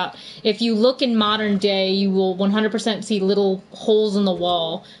something about if you look in modern day, you will 100% see little holes in the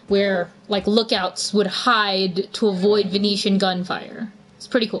wall where, like, lookouts would hide to avoid Venetian gunfire. It's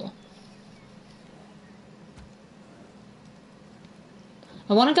pretty cool.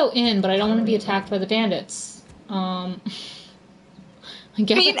 I want to go in, but I don't want to be attacked by the bandits. I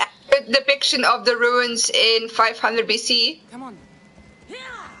guess... Be an accurate depiction of the ruins in 500 BC. Come on.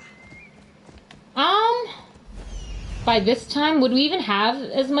 By this time, would we even have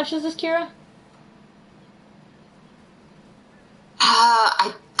as much as this, Kira?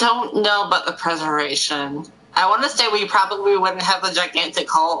 I don't know about the preservation. I want to say we probably wouldn't have the gigantic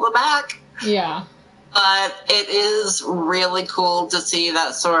hall at the back. Yeah. But it is really cool to see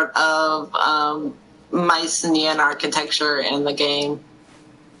that sort of Mycenaean architecture in the game.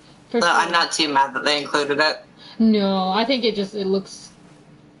 So I'm not too mad that they included it. No, I think it looks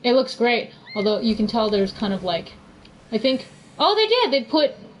great. Although you can tell there's kind of like, I think, oh, they did. They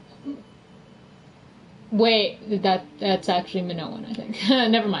put. Wait, that's actually Minoan, I think.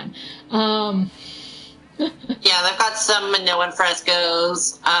 Never mind. Yeah, they've got some Minoan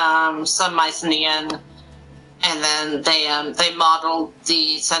frescoes, some Mycenaean, and then they modeled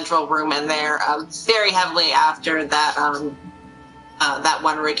the central room in there very heavily after that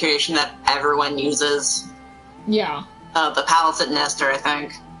one recreation that everyone uses. Yeah. The Palace at Nestor, I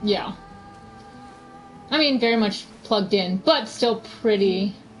think. Yeah. I mean, very much plugged in, but still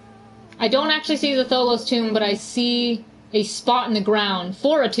pretty. I don't actually see the Tholos tomb, but I see a spot in the ground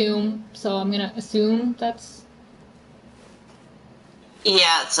for a tomb, so I'm gonna assume that's...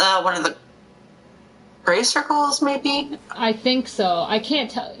 Yeah, it's one of the grave circles, maybe? I think so. I can't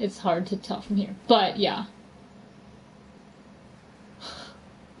tell. It's hard to tell from here, but yeah.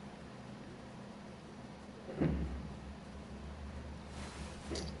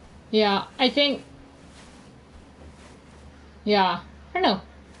 Yeah, I think... Yeah, I don't know.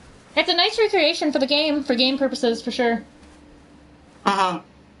 It's a nice recreation for the game, for game purposes, for sure. And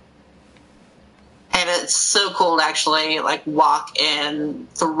it's so cool to actually, like, walk in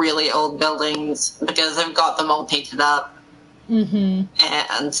the really old buildings, because they've got them all painted up. And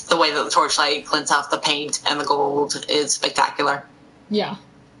the way that the torchlight glints off the paint and the gold is spectacular. Yeah.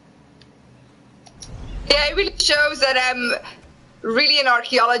 Yeah, it really shows that I'm really an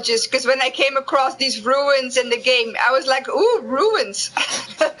archaeologist, because when I came across these ruins in the game, I was like, ooh, ruins!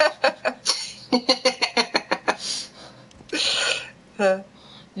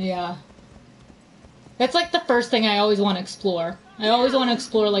 Yeah. That's like the first thing I always want to explore. I always want to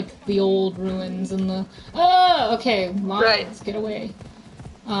explore, like, the old ruins and the... Oh, okay, let's get away.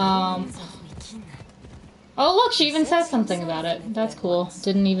 Oh, look, she even says something about it. That's cool.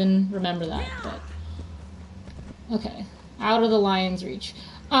 Didn't even remember that, but... Okay. Out of the lion's reach.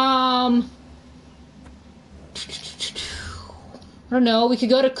 I don't know, we could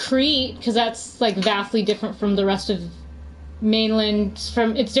go to Crete, because that's, like, vastly different from the rest of mainland.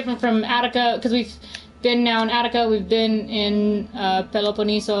 It's different from Attica, because we've been now in Attica, we've been in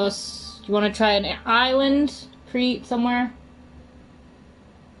Peloponnesos. Do you want to try an island? Crete, somewhere?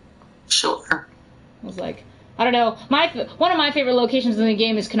 Sure. I was like, I don't know. One of my favorite locations in the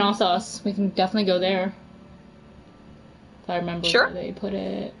game is Knossos. We can definitely go there. If I remember where they put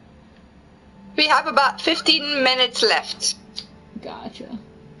it. We have about 15 minutes left. Gotcha.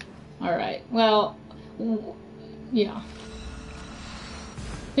 Alright, well, yeah.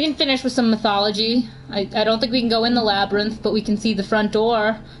 We can finish with some mythology. I don't think we can go in the labyrinth, but we can see the front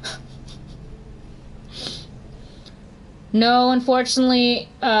door. No, unfortunately,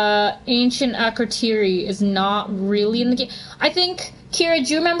 Ancient Akrotiri is not really in the game. I think, Kira,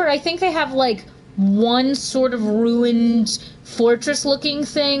 do you remember? I think they have, like, one sort of ruined fortress-looking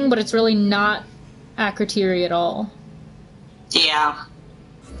thing, but it's really not Akrotiri at all. Yeah.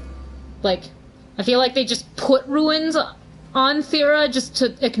 Like, I feel like they just put ruins on Thera just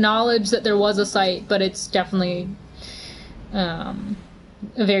to acknowledge that there was a site, but it's definitely a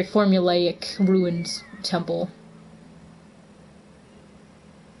very formulaic ruined temple.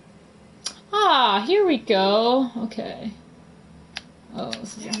 Ah, here we go. Okay. Oh,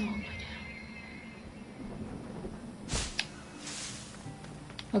 this is a long way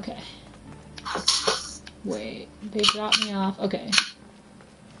down. Okay. Wait, they dropped me off. Okay.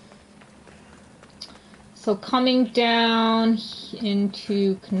 So coming down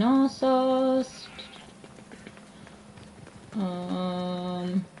into Knossos.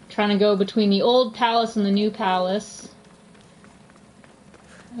 Trying to go between the old palace and the new palace.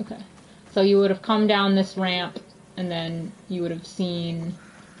 Okay. So you would have come down this ramp, and then you would have seen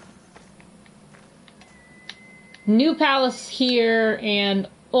new palace here and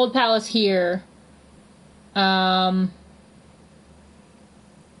old palace here. God,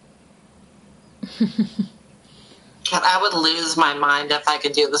 I would lose my mind if I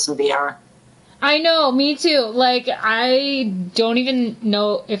could do this in VR. I know, me too. Like, I don't even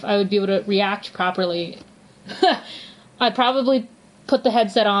know if I would be able to react properly. I'd probably put the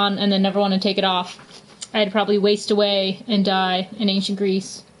headset on and then never want to take it off. I'd probably waste away and die in ancient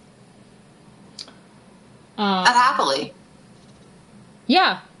Greece. Happily.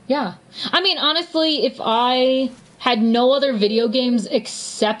 Yeah. I mean, honestly, if I had no other video games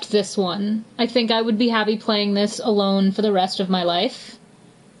except this one, I think I would be happy playing this alone for the rest of my life.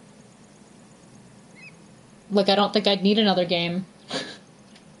 Like, I don't think I'd need another game.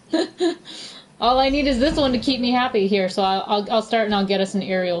 All I need is this one to keep me happy here, so I'll start and I'll get us an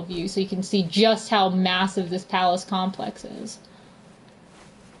aerial view so you can see just how massive this palace complex is.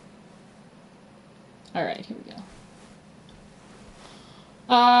 Alright, here we go.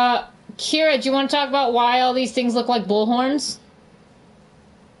 Kira, do you want to talk about why all these things look like bullhorns?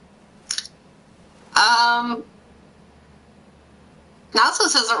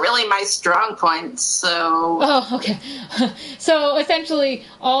 Knossos isn't really my strong point, so... Oh, okay. So, essentially,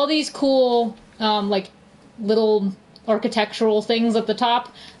 all these cool, like, little architectural things at the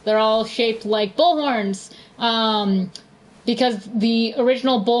top, they're all shaped like bullhorns. Because the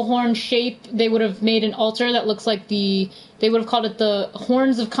original bullhorn shape, they would have made an altar that looks like they would have called it the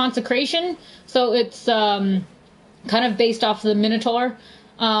Horns of Consecration. So it's kind of based off the Minotaur,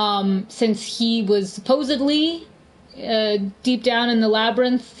 since he was supposedly deep down in the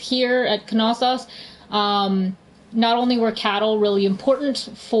labyrinth here at Knossos. Not only were cattle really important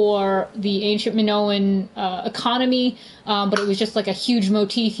for the ancient Minoan economy, but it was just like a huge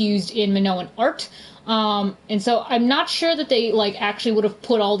motif used in Minoan art. And so I'm not sure that they, like, actually would have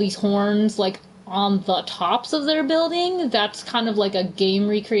put all these horns, like, on the tops of their building. That's kind of like a game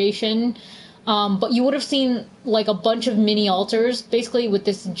recreation. But you would have seen, like, a bunch of mini altars, basically, with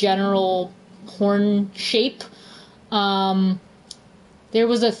this general horn shape. There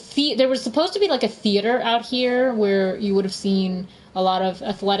was supposed to be, like, a theater out here where you would have seen a lot of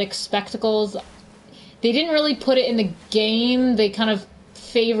athletic spectacles. They didn't really put it in the game. They kind of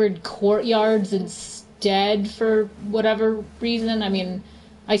favored courtyards instead for whatever reason. I mean,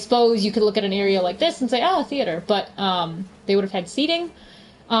 I suppose you could look at an area like this and say, oh, a theater, but they would have had seating.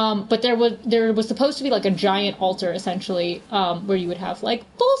 But there was supposed to be like a giant altar, essentially, where you would have like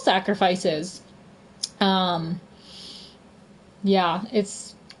bull sacrifices. Yeah,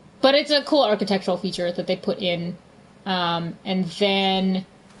 it's a cool architectural feature that they put in. And then,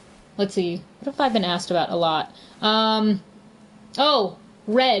 let's see, what have I been asked about a lot? Oh,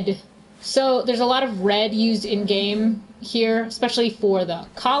 red. So there's a lot of red used in game here, especially for the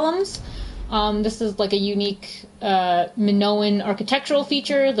columns. This is like a unique Minoan architectural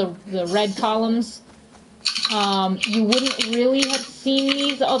feature, the red columns. You wouldn't really have seen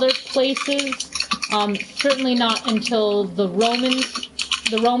these other places. Certainly not until the Roman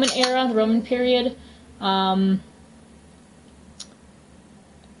era, the Roman period.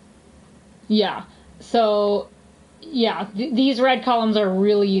 Yeah. So yeah, these red columns are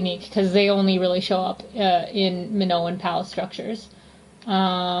really unique because they only really show up in Minoan palace structures.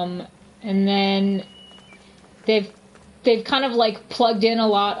 And then they've kind of like plugged in a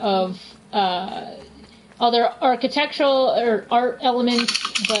lot of other architectural or art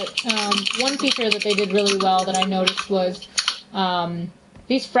elements, but one feature that they did really well that I noticed was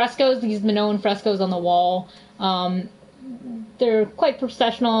these frescoes, these Minoan frescoes on the wall. They're quite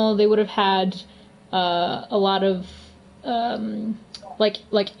processional. They would have had a lot of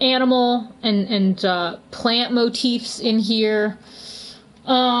like animal and plant motifs in here.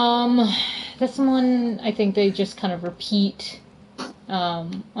 This one, I think they just kind of repeat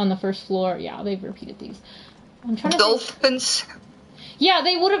on the first floor. Yeah, they've repeated these. I'm trying to dolphins. Yeah,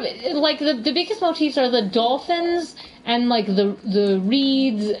 they would have, like, the biggest motifs are the dolphins and, like, the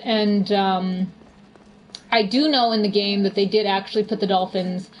reeds, and I do know in the game that they did actually put the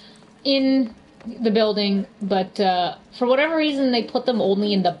dolphins in the building, but for whatever reason they put them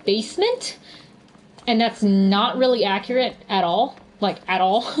only in the basement, and that's not really accurate at all. Like, at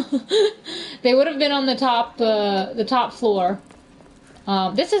all. They would have been on the top floor.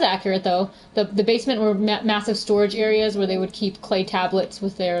 This is accurate, though. The basement were massive storage areas where they would keep clay tablets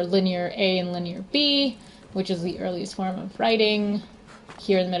with their linear A and linear B, which is the earliest form of writing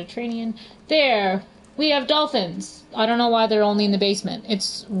here in the Mediterranean. There, we have dolphins. I don't know why they're only in the basement.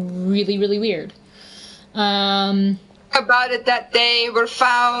 It's really, really weird. About it that they were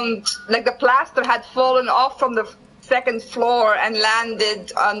found, like the plaster had fallen off from the second floor and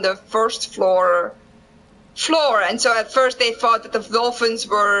landed on the first floor, and so at first they thought that the dolphins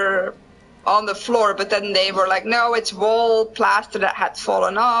were on the floor, but then they were like, no, it's wall plaster that had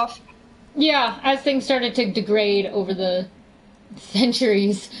fallen off. Yeah, as things started to degrade over the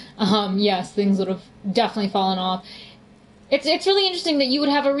centuries, yes, things would have definitely fallen off. It's really interesting that you would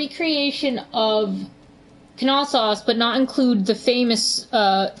have a recreation of Knossos, but not include the famous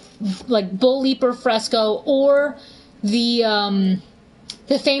like Bull Leaper fresco or the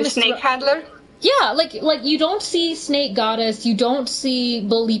famous snake handler. Yeah, like you don't see Snake Goddess, you don't see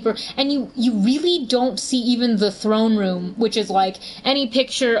Bull Leaper, and you really don't see even the throne room, which is like any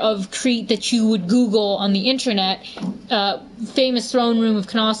picture of Crete that you would Google on the internet. Famous throne room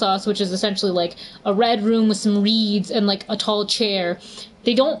of Knossos, which is essentially like a red room with some reeds and like a tall chair.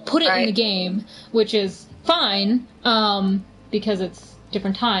 They don't put it in the game, which is fine, because it's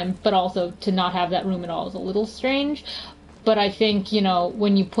different time, but also to not have that room at all is a little strange. But I think, you know,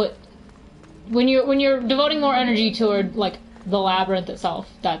 when you're devoting more energy toward like the labyrinth itself,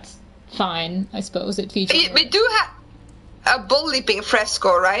 that's fine, I suppose. It features. We do have a bull leaping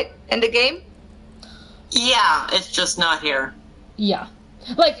fresco, right, in the game? Yeah, it's just not here. Yeah,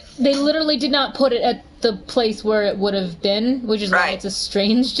 like they literally did not put it at the place where it would have been, which is why it's a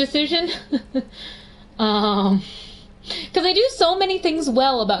strange decision. Because they do so many things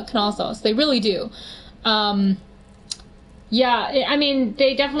well about Knossos, they really do. Yeah, I mean,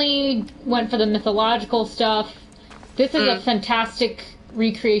 they definitely went for the mythological stuff. This is a fantastic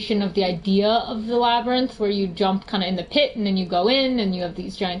recreation of the idea of the labyrinth, where you jump kind of in the pit, and then you go in, and you have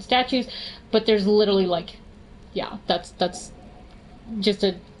these giant statues. But there's literally, like, yeah, that's just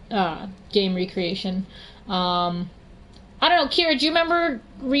a game recreation. I don't know, Kira, do you remember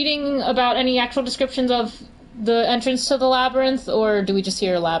reading about any actual descriptions of the entrance to the labyrinth, or do we just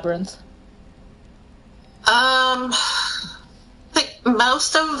hear labyrinth? I think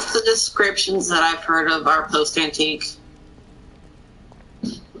most of the descriptions that I've heard of are post-antique.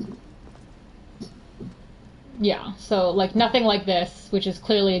 Yeah, so, like, nothing like this, which is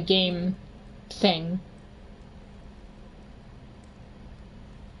clearly a game thing.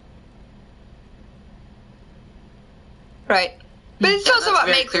 Right. But it's also what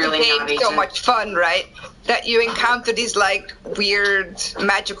makes the game so much fun, right? That you encounter these, like, weird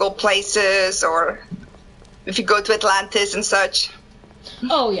magical places, or if you go to Atlantis and such.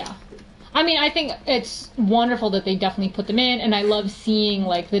 Oh, yeah. I mean, I think it's wonderful that they definitely put them in, and I love seeing,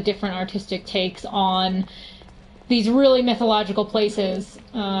 like, the different artistic takes on these really mythological places.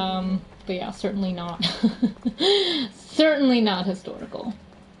 But yeah, certainly not. Certainly not historical.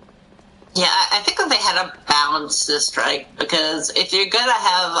 Yeah, I think that they had to balance this, right? Because if you're going to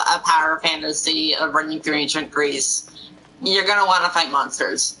have a power fantasy of running through ancient Greece, you're going to want to fight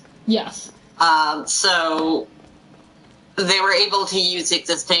monsters. Yes. So they were able to use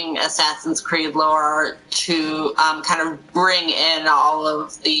existing Assassin's Creed lore to kind of bring in all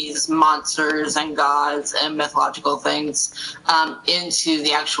of these monsters and gods and mythological things into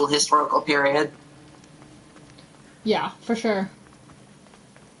the actual historical period. Yeah, for sure.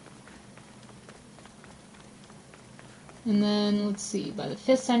 And then, let's see, by the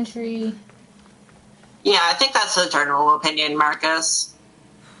 5th century, Yeah, I think that's the general opinion, Marcus.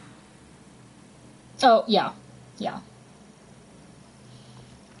 Oh, yeah. Yeah.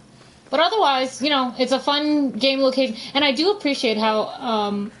 But otherwise, it's a fun game location. And I do appreciate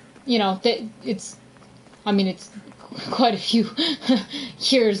how, it's quite a few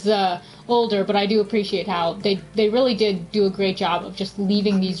years older, but I do appreciate how they really did do a great job of just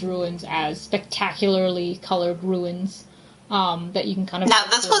leaving these ruins as spectacularly colored ruins that you can kind of... Now,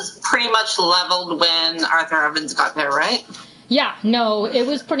 this was pretty much leveled when Arthur Evans got there, right? Yeah, no, it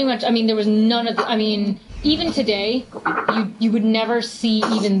was pretty much... there was none of the... even today, you would never see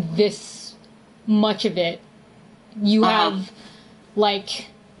even this much of it. You have,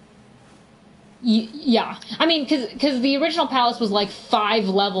 yeah. Because the original palace was 5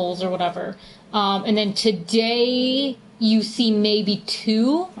 levels or whatever. And then today, you see maybe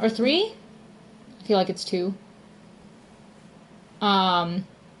 2 or 3? I feel like it's 2. I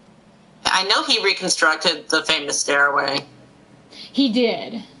know he reconstructed the famous stairway. He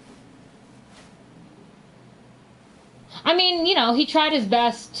did. He tried his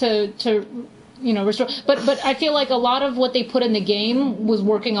best to restore. But I feel like a lot of what they put in the game was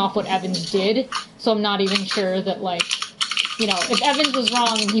working off what Evans did. So I'm not even sure that, if Evans was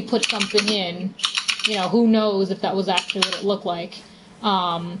wrong and he put something in, who knows if that was actually what it looked like.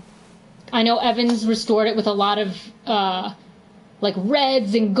 I know Evans restored it with a lot of,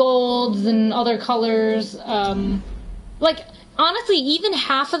 reds and golds and other colors. Honestly, even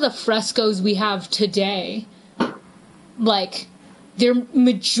half of the frescoes we have today... they're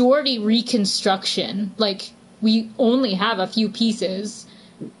majority reconstruction. We only have a few pieces.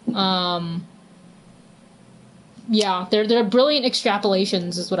 Yeah, they're brilliant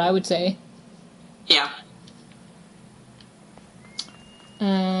extrapolations, is what I would say. Yeah.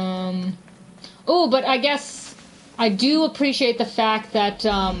 Oh, but I guess I do appreciate the fact that,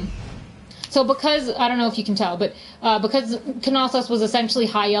 so because, I don't know if you can tell, but because Knossos was essentially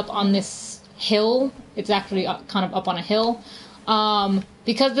high up on this hill, it's actually kind of up on a hill,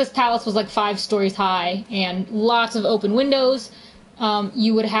 because this palace was 5 stories high and lots of open windows,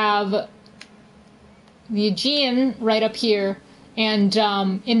 you would have the Aegean right up here, and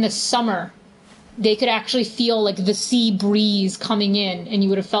in the summer they could actually feel the sea breeze coming in, and you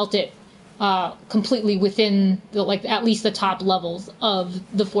would have felt it completely within the, at least the top levels of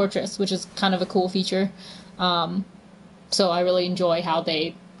the fortress, which is kind of a cool feature. So I really enjoy how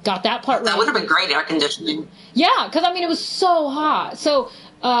they got that part right. That would have been great air conditioning. Yeah, because it was so hot. So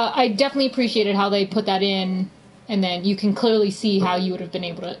I definitely appreciated how they put that in, and then you can clearly see how you would have been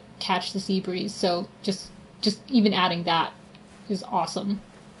able to catch the sea breeze. So just even adding that is awesome.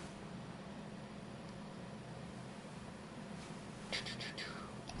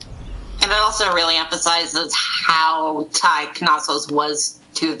 And it also really emphasizes how tied Knossos was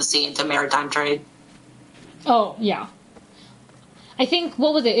to the sea and to maritime trade. Oh, yeah. I think,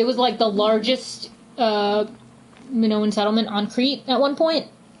 what was it? It was the largest Minoan settlement on Crete at one point,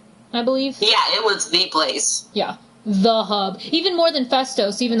 I believe. Yeah, it was the place. Yeah, the hub. Even more than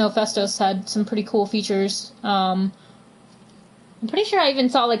Festos, even though Festos had some pretty cool features. I'm pretty sure I even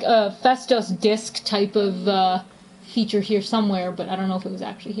saw a Festos disc type of feature here somewhere, but I don't know if it was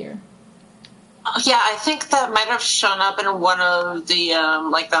actually here. Yeah, I think that might have shown up in one of the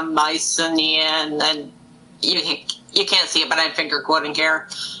the Mycenaean, and you can't see it, but I'm finger quoting here.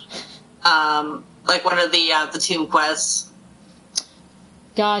 One of the tomb quests.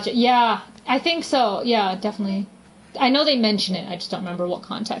 Gotcha. Yeah, I think so. Yeah, definitely. I know they mention it. I just don't remember what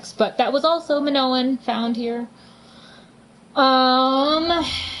context. But that was also Minoan found here. We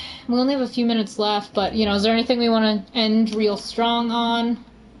only have a few minutes left, but is there anything we want to end real strong on?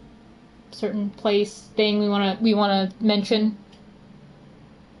 Certain place, thing we want to mention?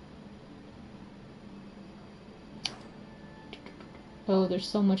 Oh, there's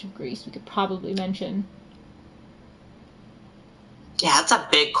so much of Greece we could probably mention. Yeah, that's a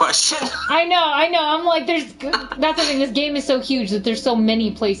big question. I know. I'm that's the thing. This game is so huge that there's so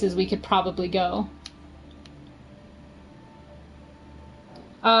many places we could probably go.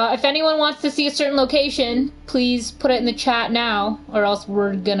 If anyone wants to see a certain location, please put it in the chat now, or else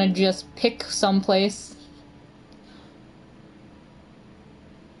we're gonna just pick someplace.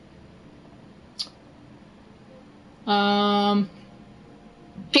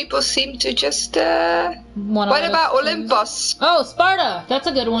 People seem to just, what about Olympus? Oh, Sparta! That's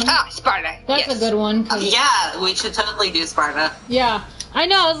a good one. Ah, Sparta. That's yes. a good one. Yeah, we should totally do Sparta. Yeah. I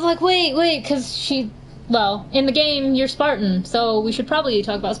know, I was wait, because well, in the game, you're Spartan, so we should probably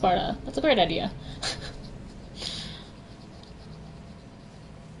talk about Sparta. That's a great idea.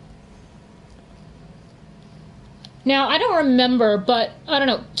 Now, I don't remember, but, I don't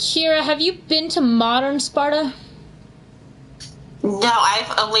know, Kira, have you been to modern Sparta? No,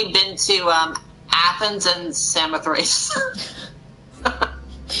 I've only been to Athens and Samothrace.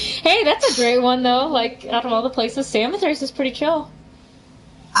 Hey, that's a great one, though. Like, out of all the places, Samothrace is pretty chill.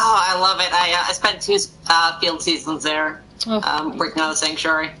 Oh, I love it. I spent 2 field seasons there, working on the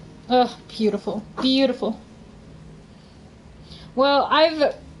sanctuary. Oh, beautiful. Beautiful. Well,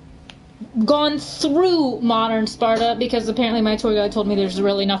 I've gone through modern Sparta because apparently my tour guide told me there's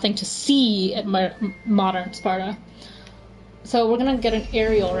really nothing to see at modern Sparta. So we're going to get an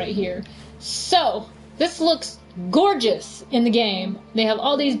aerial right here. So, this looks gorgeous in the game. They have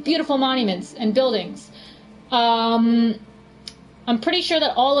all these beautiful monuments and buildings. I'm pretty sure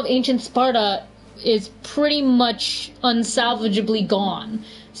that all of ancient Sparta is pretty much unsalvageably gone.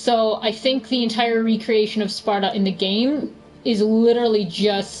 So I think the entire recreation of Sparta in the game is literally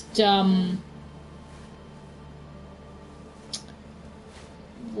just,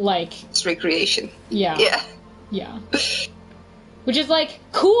 like... It's recreation. Yeah. Yeah. Yeah. Which is, like,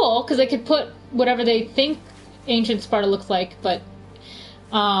 cool, because they could put whatever they think ancient Sparta looks like, but,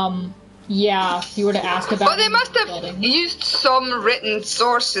 yeah, if you were to ask about... Well, they must have used some written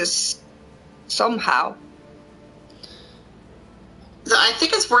sources somehow. So I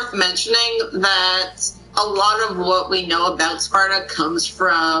think it's worth mentioning that a lot of what we know about Sparta comes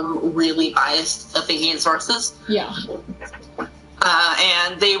from really biased Athenian sources. Yeah.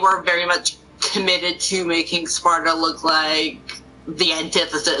 And they were very much committed to making Sparta look like the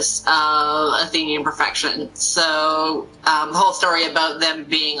antithesis of Athenian perfection. So the whole story about them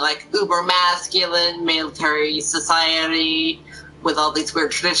being like uber masculine military society with all these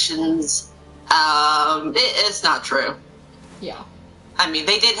weird traditions, it's not true. Yeah. I mean,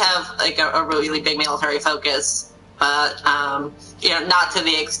 they did have like a really big military focus, but not to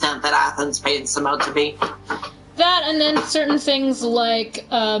the extent that Athens made them out to be. That, and then certain things like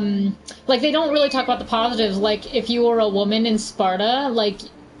they don't really talk about the positives. Like, if you were a woman in Sparta, like,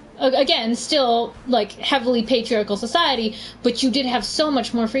 again, still, like, heavily patriarchal society, but you did have so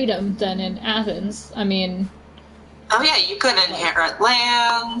much more freedom than in Athens. I mean... Oh, yeah, you could inherit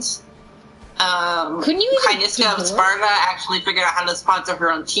land. Couldn't you even Kyniska of Sparta actually figured out how to sponsor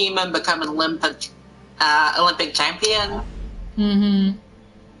her own team and become an Olympic champion. Mm-hmm.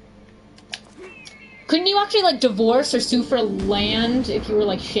 Couldn't you actually, like, divorce or sue for land if you were,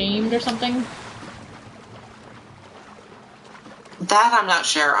 like, shamed or something? That I'm not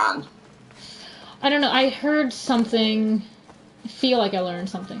sure on. I don't know. I heard something. I feel like I learned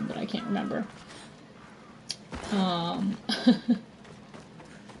something, but I can't remember.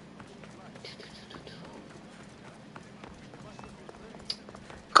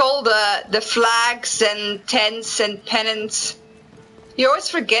 Called the flags and tents and pennants. You always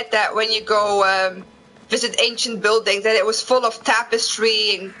forget that when you go visit ancient buildings, that it was full of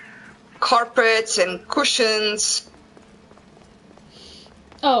tapestry and carpets and cushions.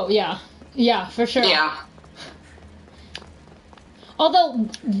 Oh, yeah. Yeah, for sure. Yeah. Although,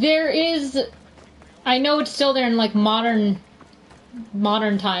 there is... I know it's still there in, like, modern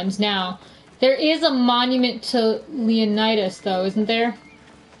times now. There is a monument to Leonidas, though, isn't there?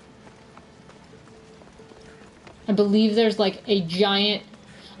 I believe there's, like, a giant...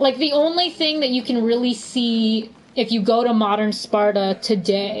 Like, the only thing that you can really see if you go to modern Sparta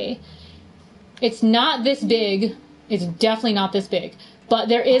today, it's not this big. It's definitely not this big. But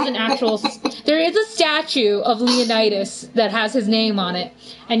there is an actual... there is a statue of Leonidas that has his name on it.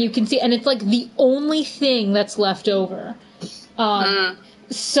 And you can see... And it's, like, the only thing that's left over.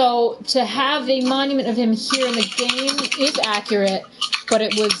 So, to have a monument of him here in the game is accurate. But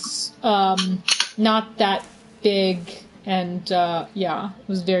it was not that big, and yeah, it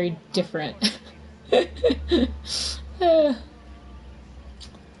was very different.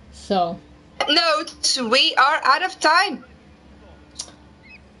 So. Note, we are out of time.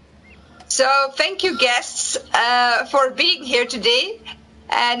 So thank you, guests, for being here today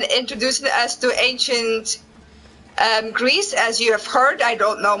and introducing us to ancient Greece. As you have heard, I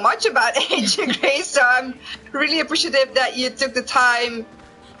don't know much about ancient Greece, so I'm really appreciative that you took the time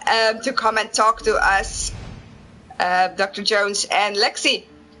to come and talk to us. Dr. Jones and Lexie.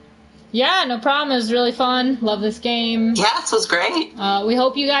 Yeah, no problem. It was really fun. Love this game. Yes, it was great. We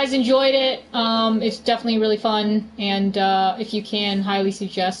hope you guys enjoyed it. It's definitely really fun, and if you can, highly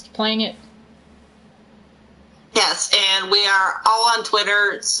suggest playing it. Yes, and we are all on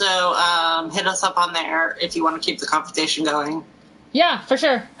Twitter, so hit us up on there if you want to keep the conversation going. Yeah, for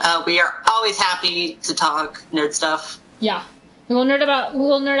sure. We are always happy to talk nerd stuff. Yeah, we'll nerd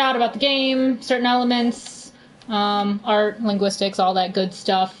out about the game, certain elements. Art, linguistics, all that good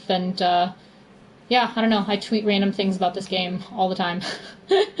stuff, and yeah, I don't know. I tweet random things about this game all the time.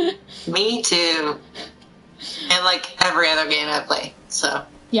 Me too. And like every other game I play, so.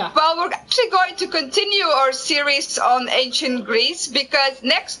 Yeah. Well, we're actually going to continue our series on ancient Greece because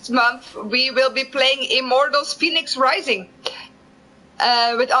next month we will be playing Immortals Phoenix Rising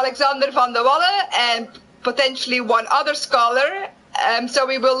with Alexander van der Wallen and potentially one other scholar. So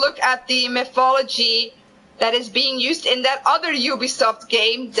we will look at the mythology that is being used in that other Ubisoft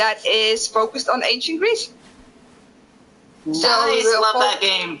game that is focused on ancient Greece. Nice, so love that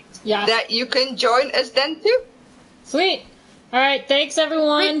game. Yeah. That you can join us then too. Sweet. All right, thanks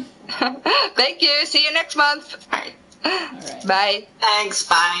everyone. Thank you. See you next month. All right. All right. Bye. Thanks.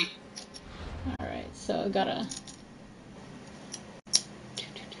 Bye. All right. So gotta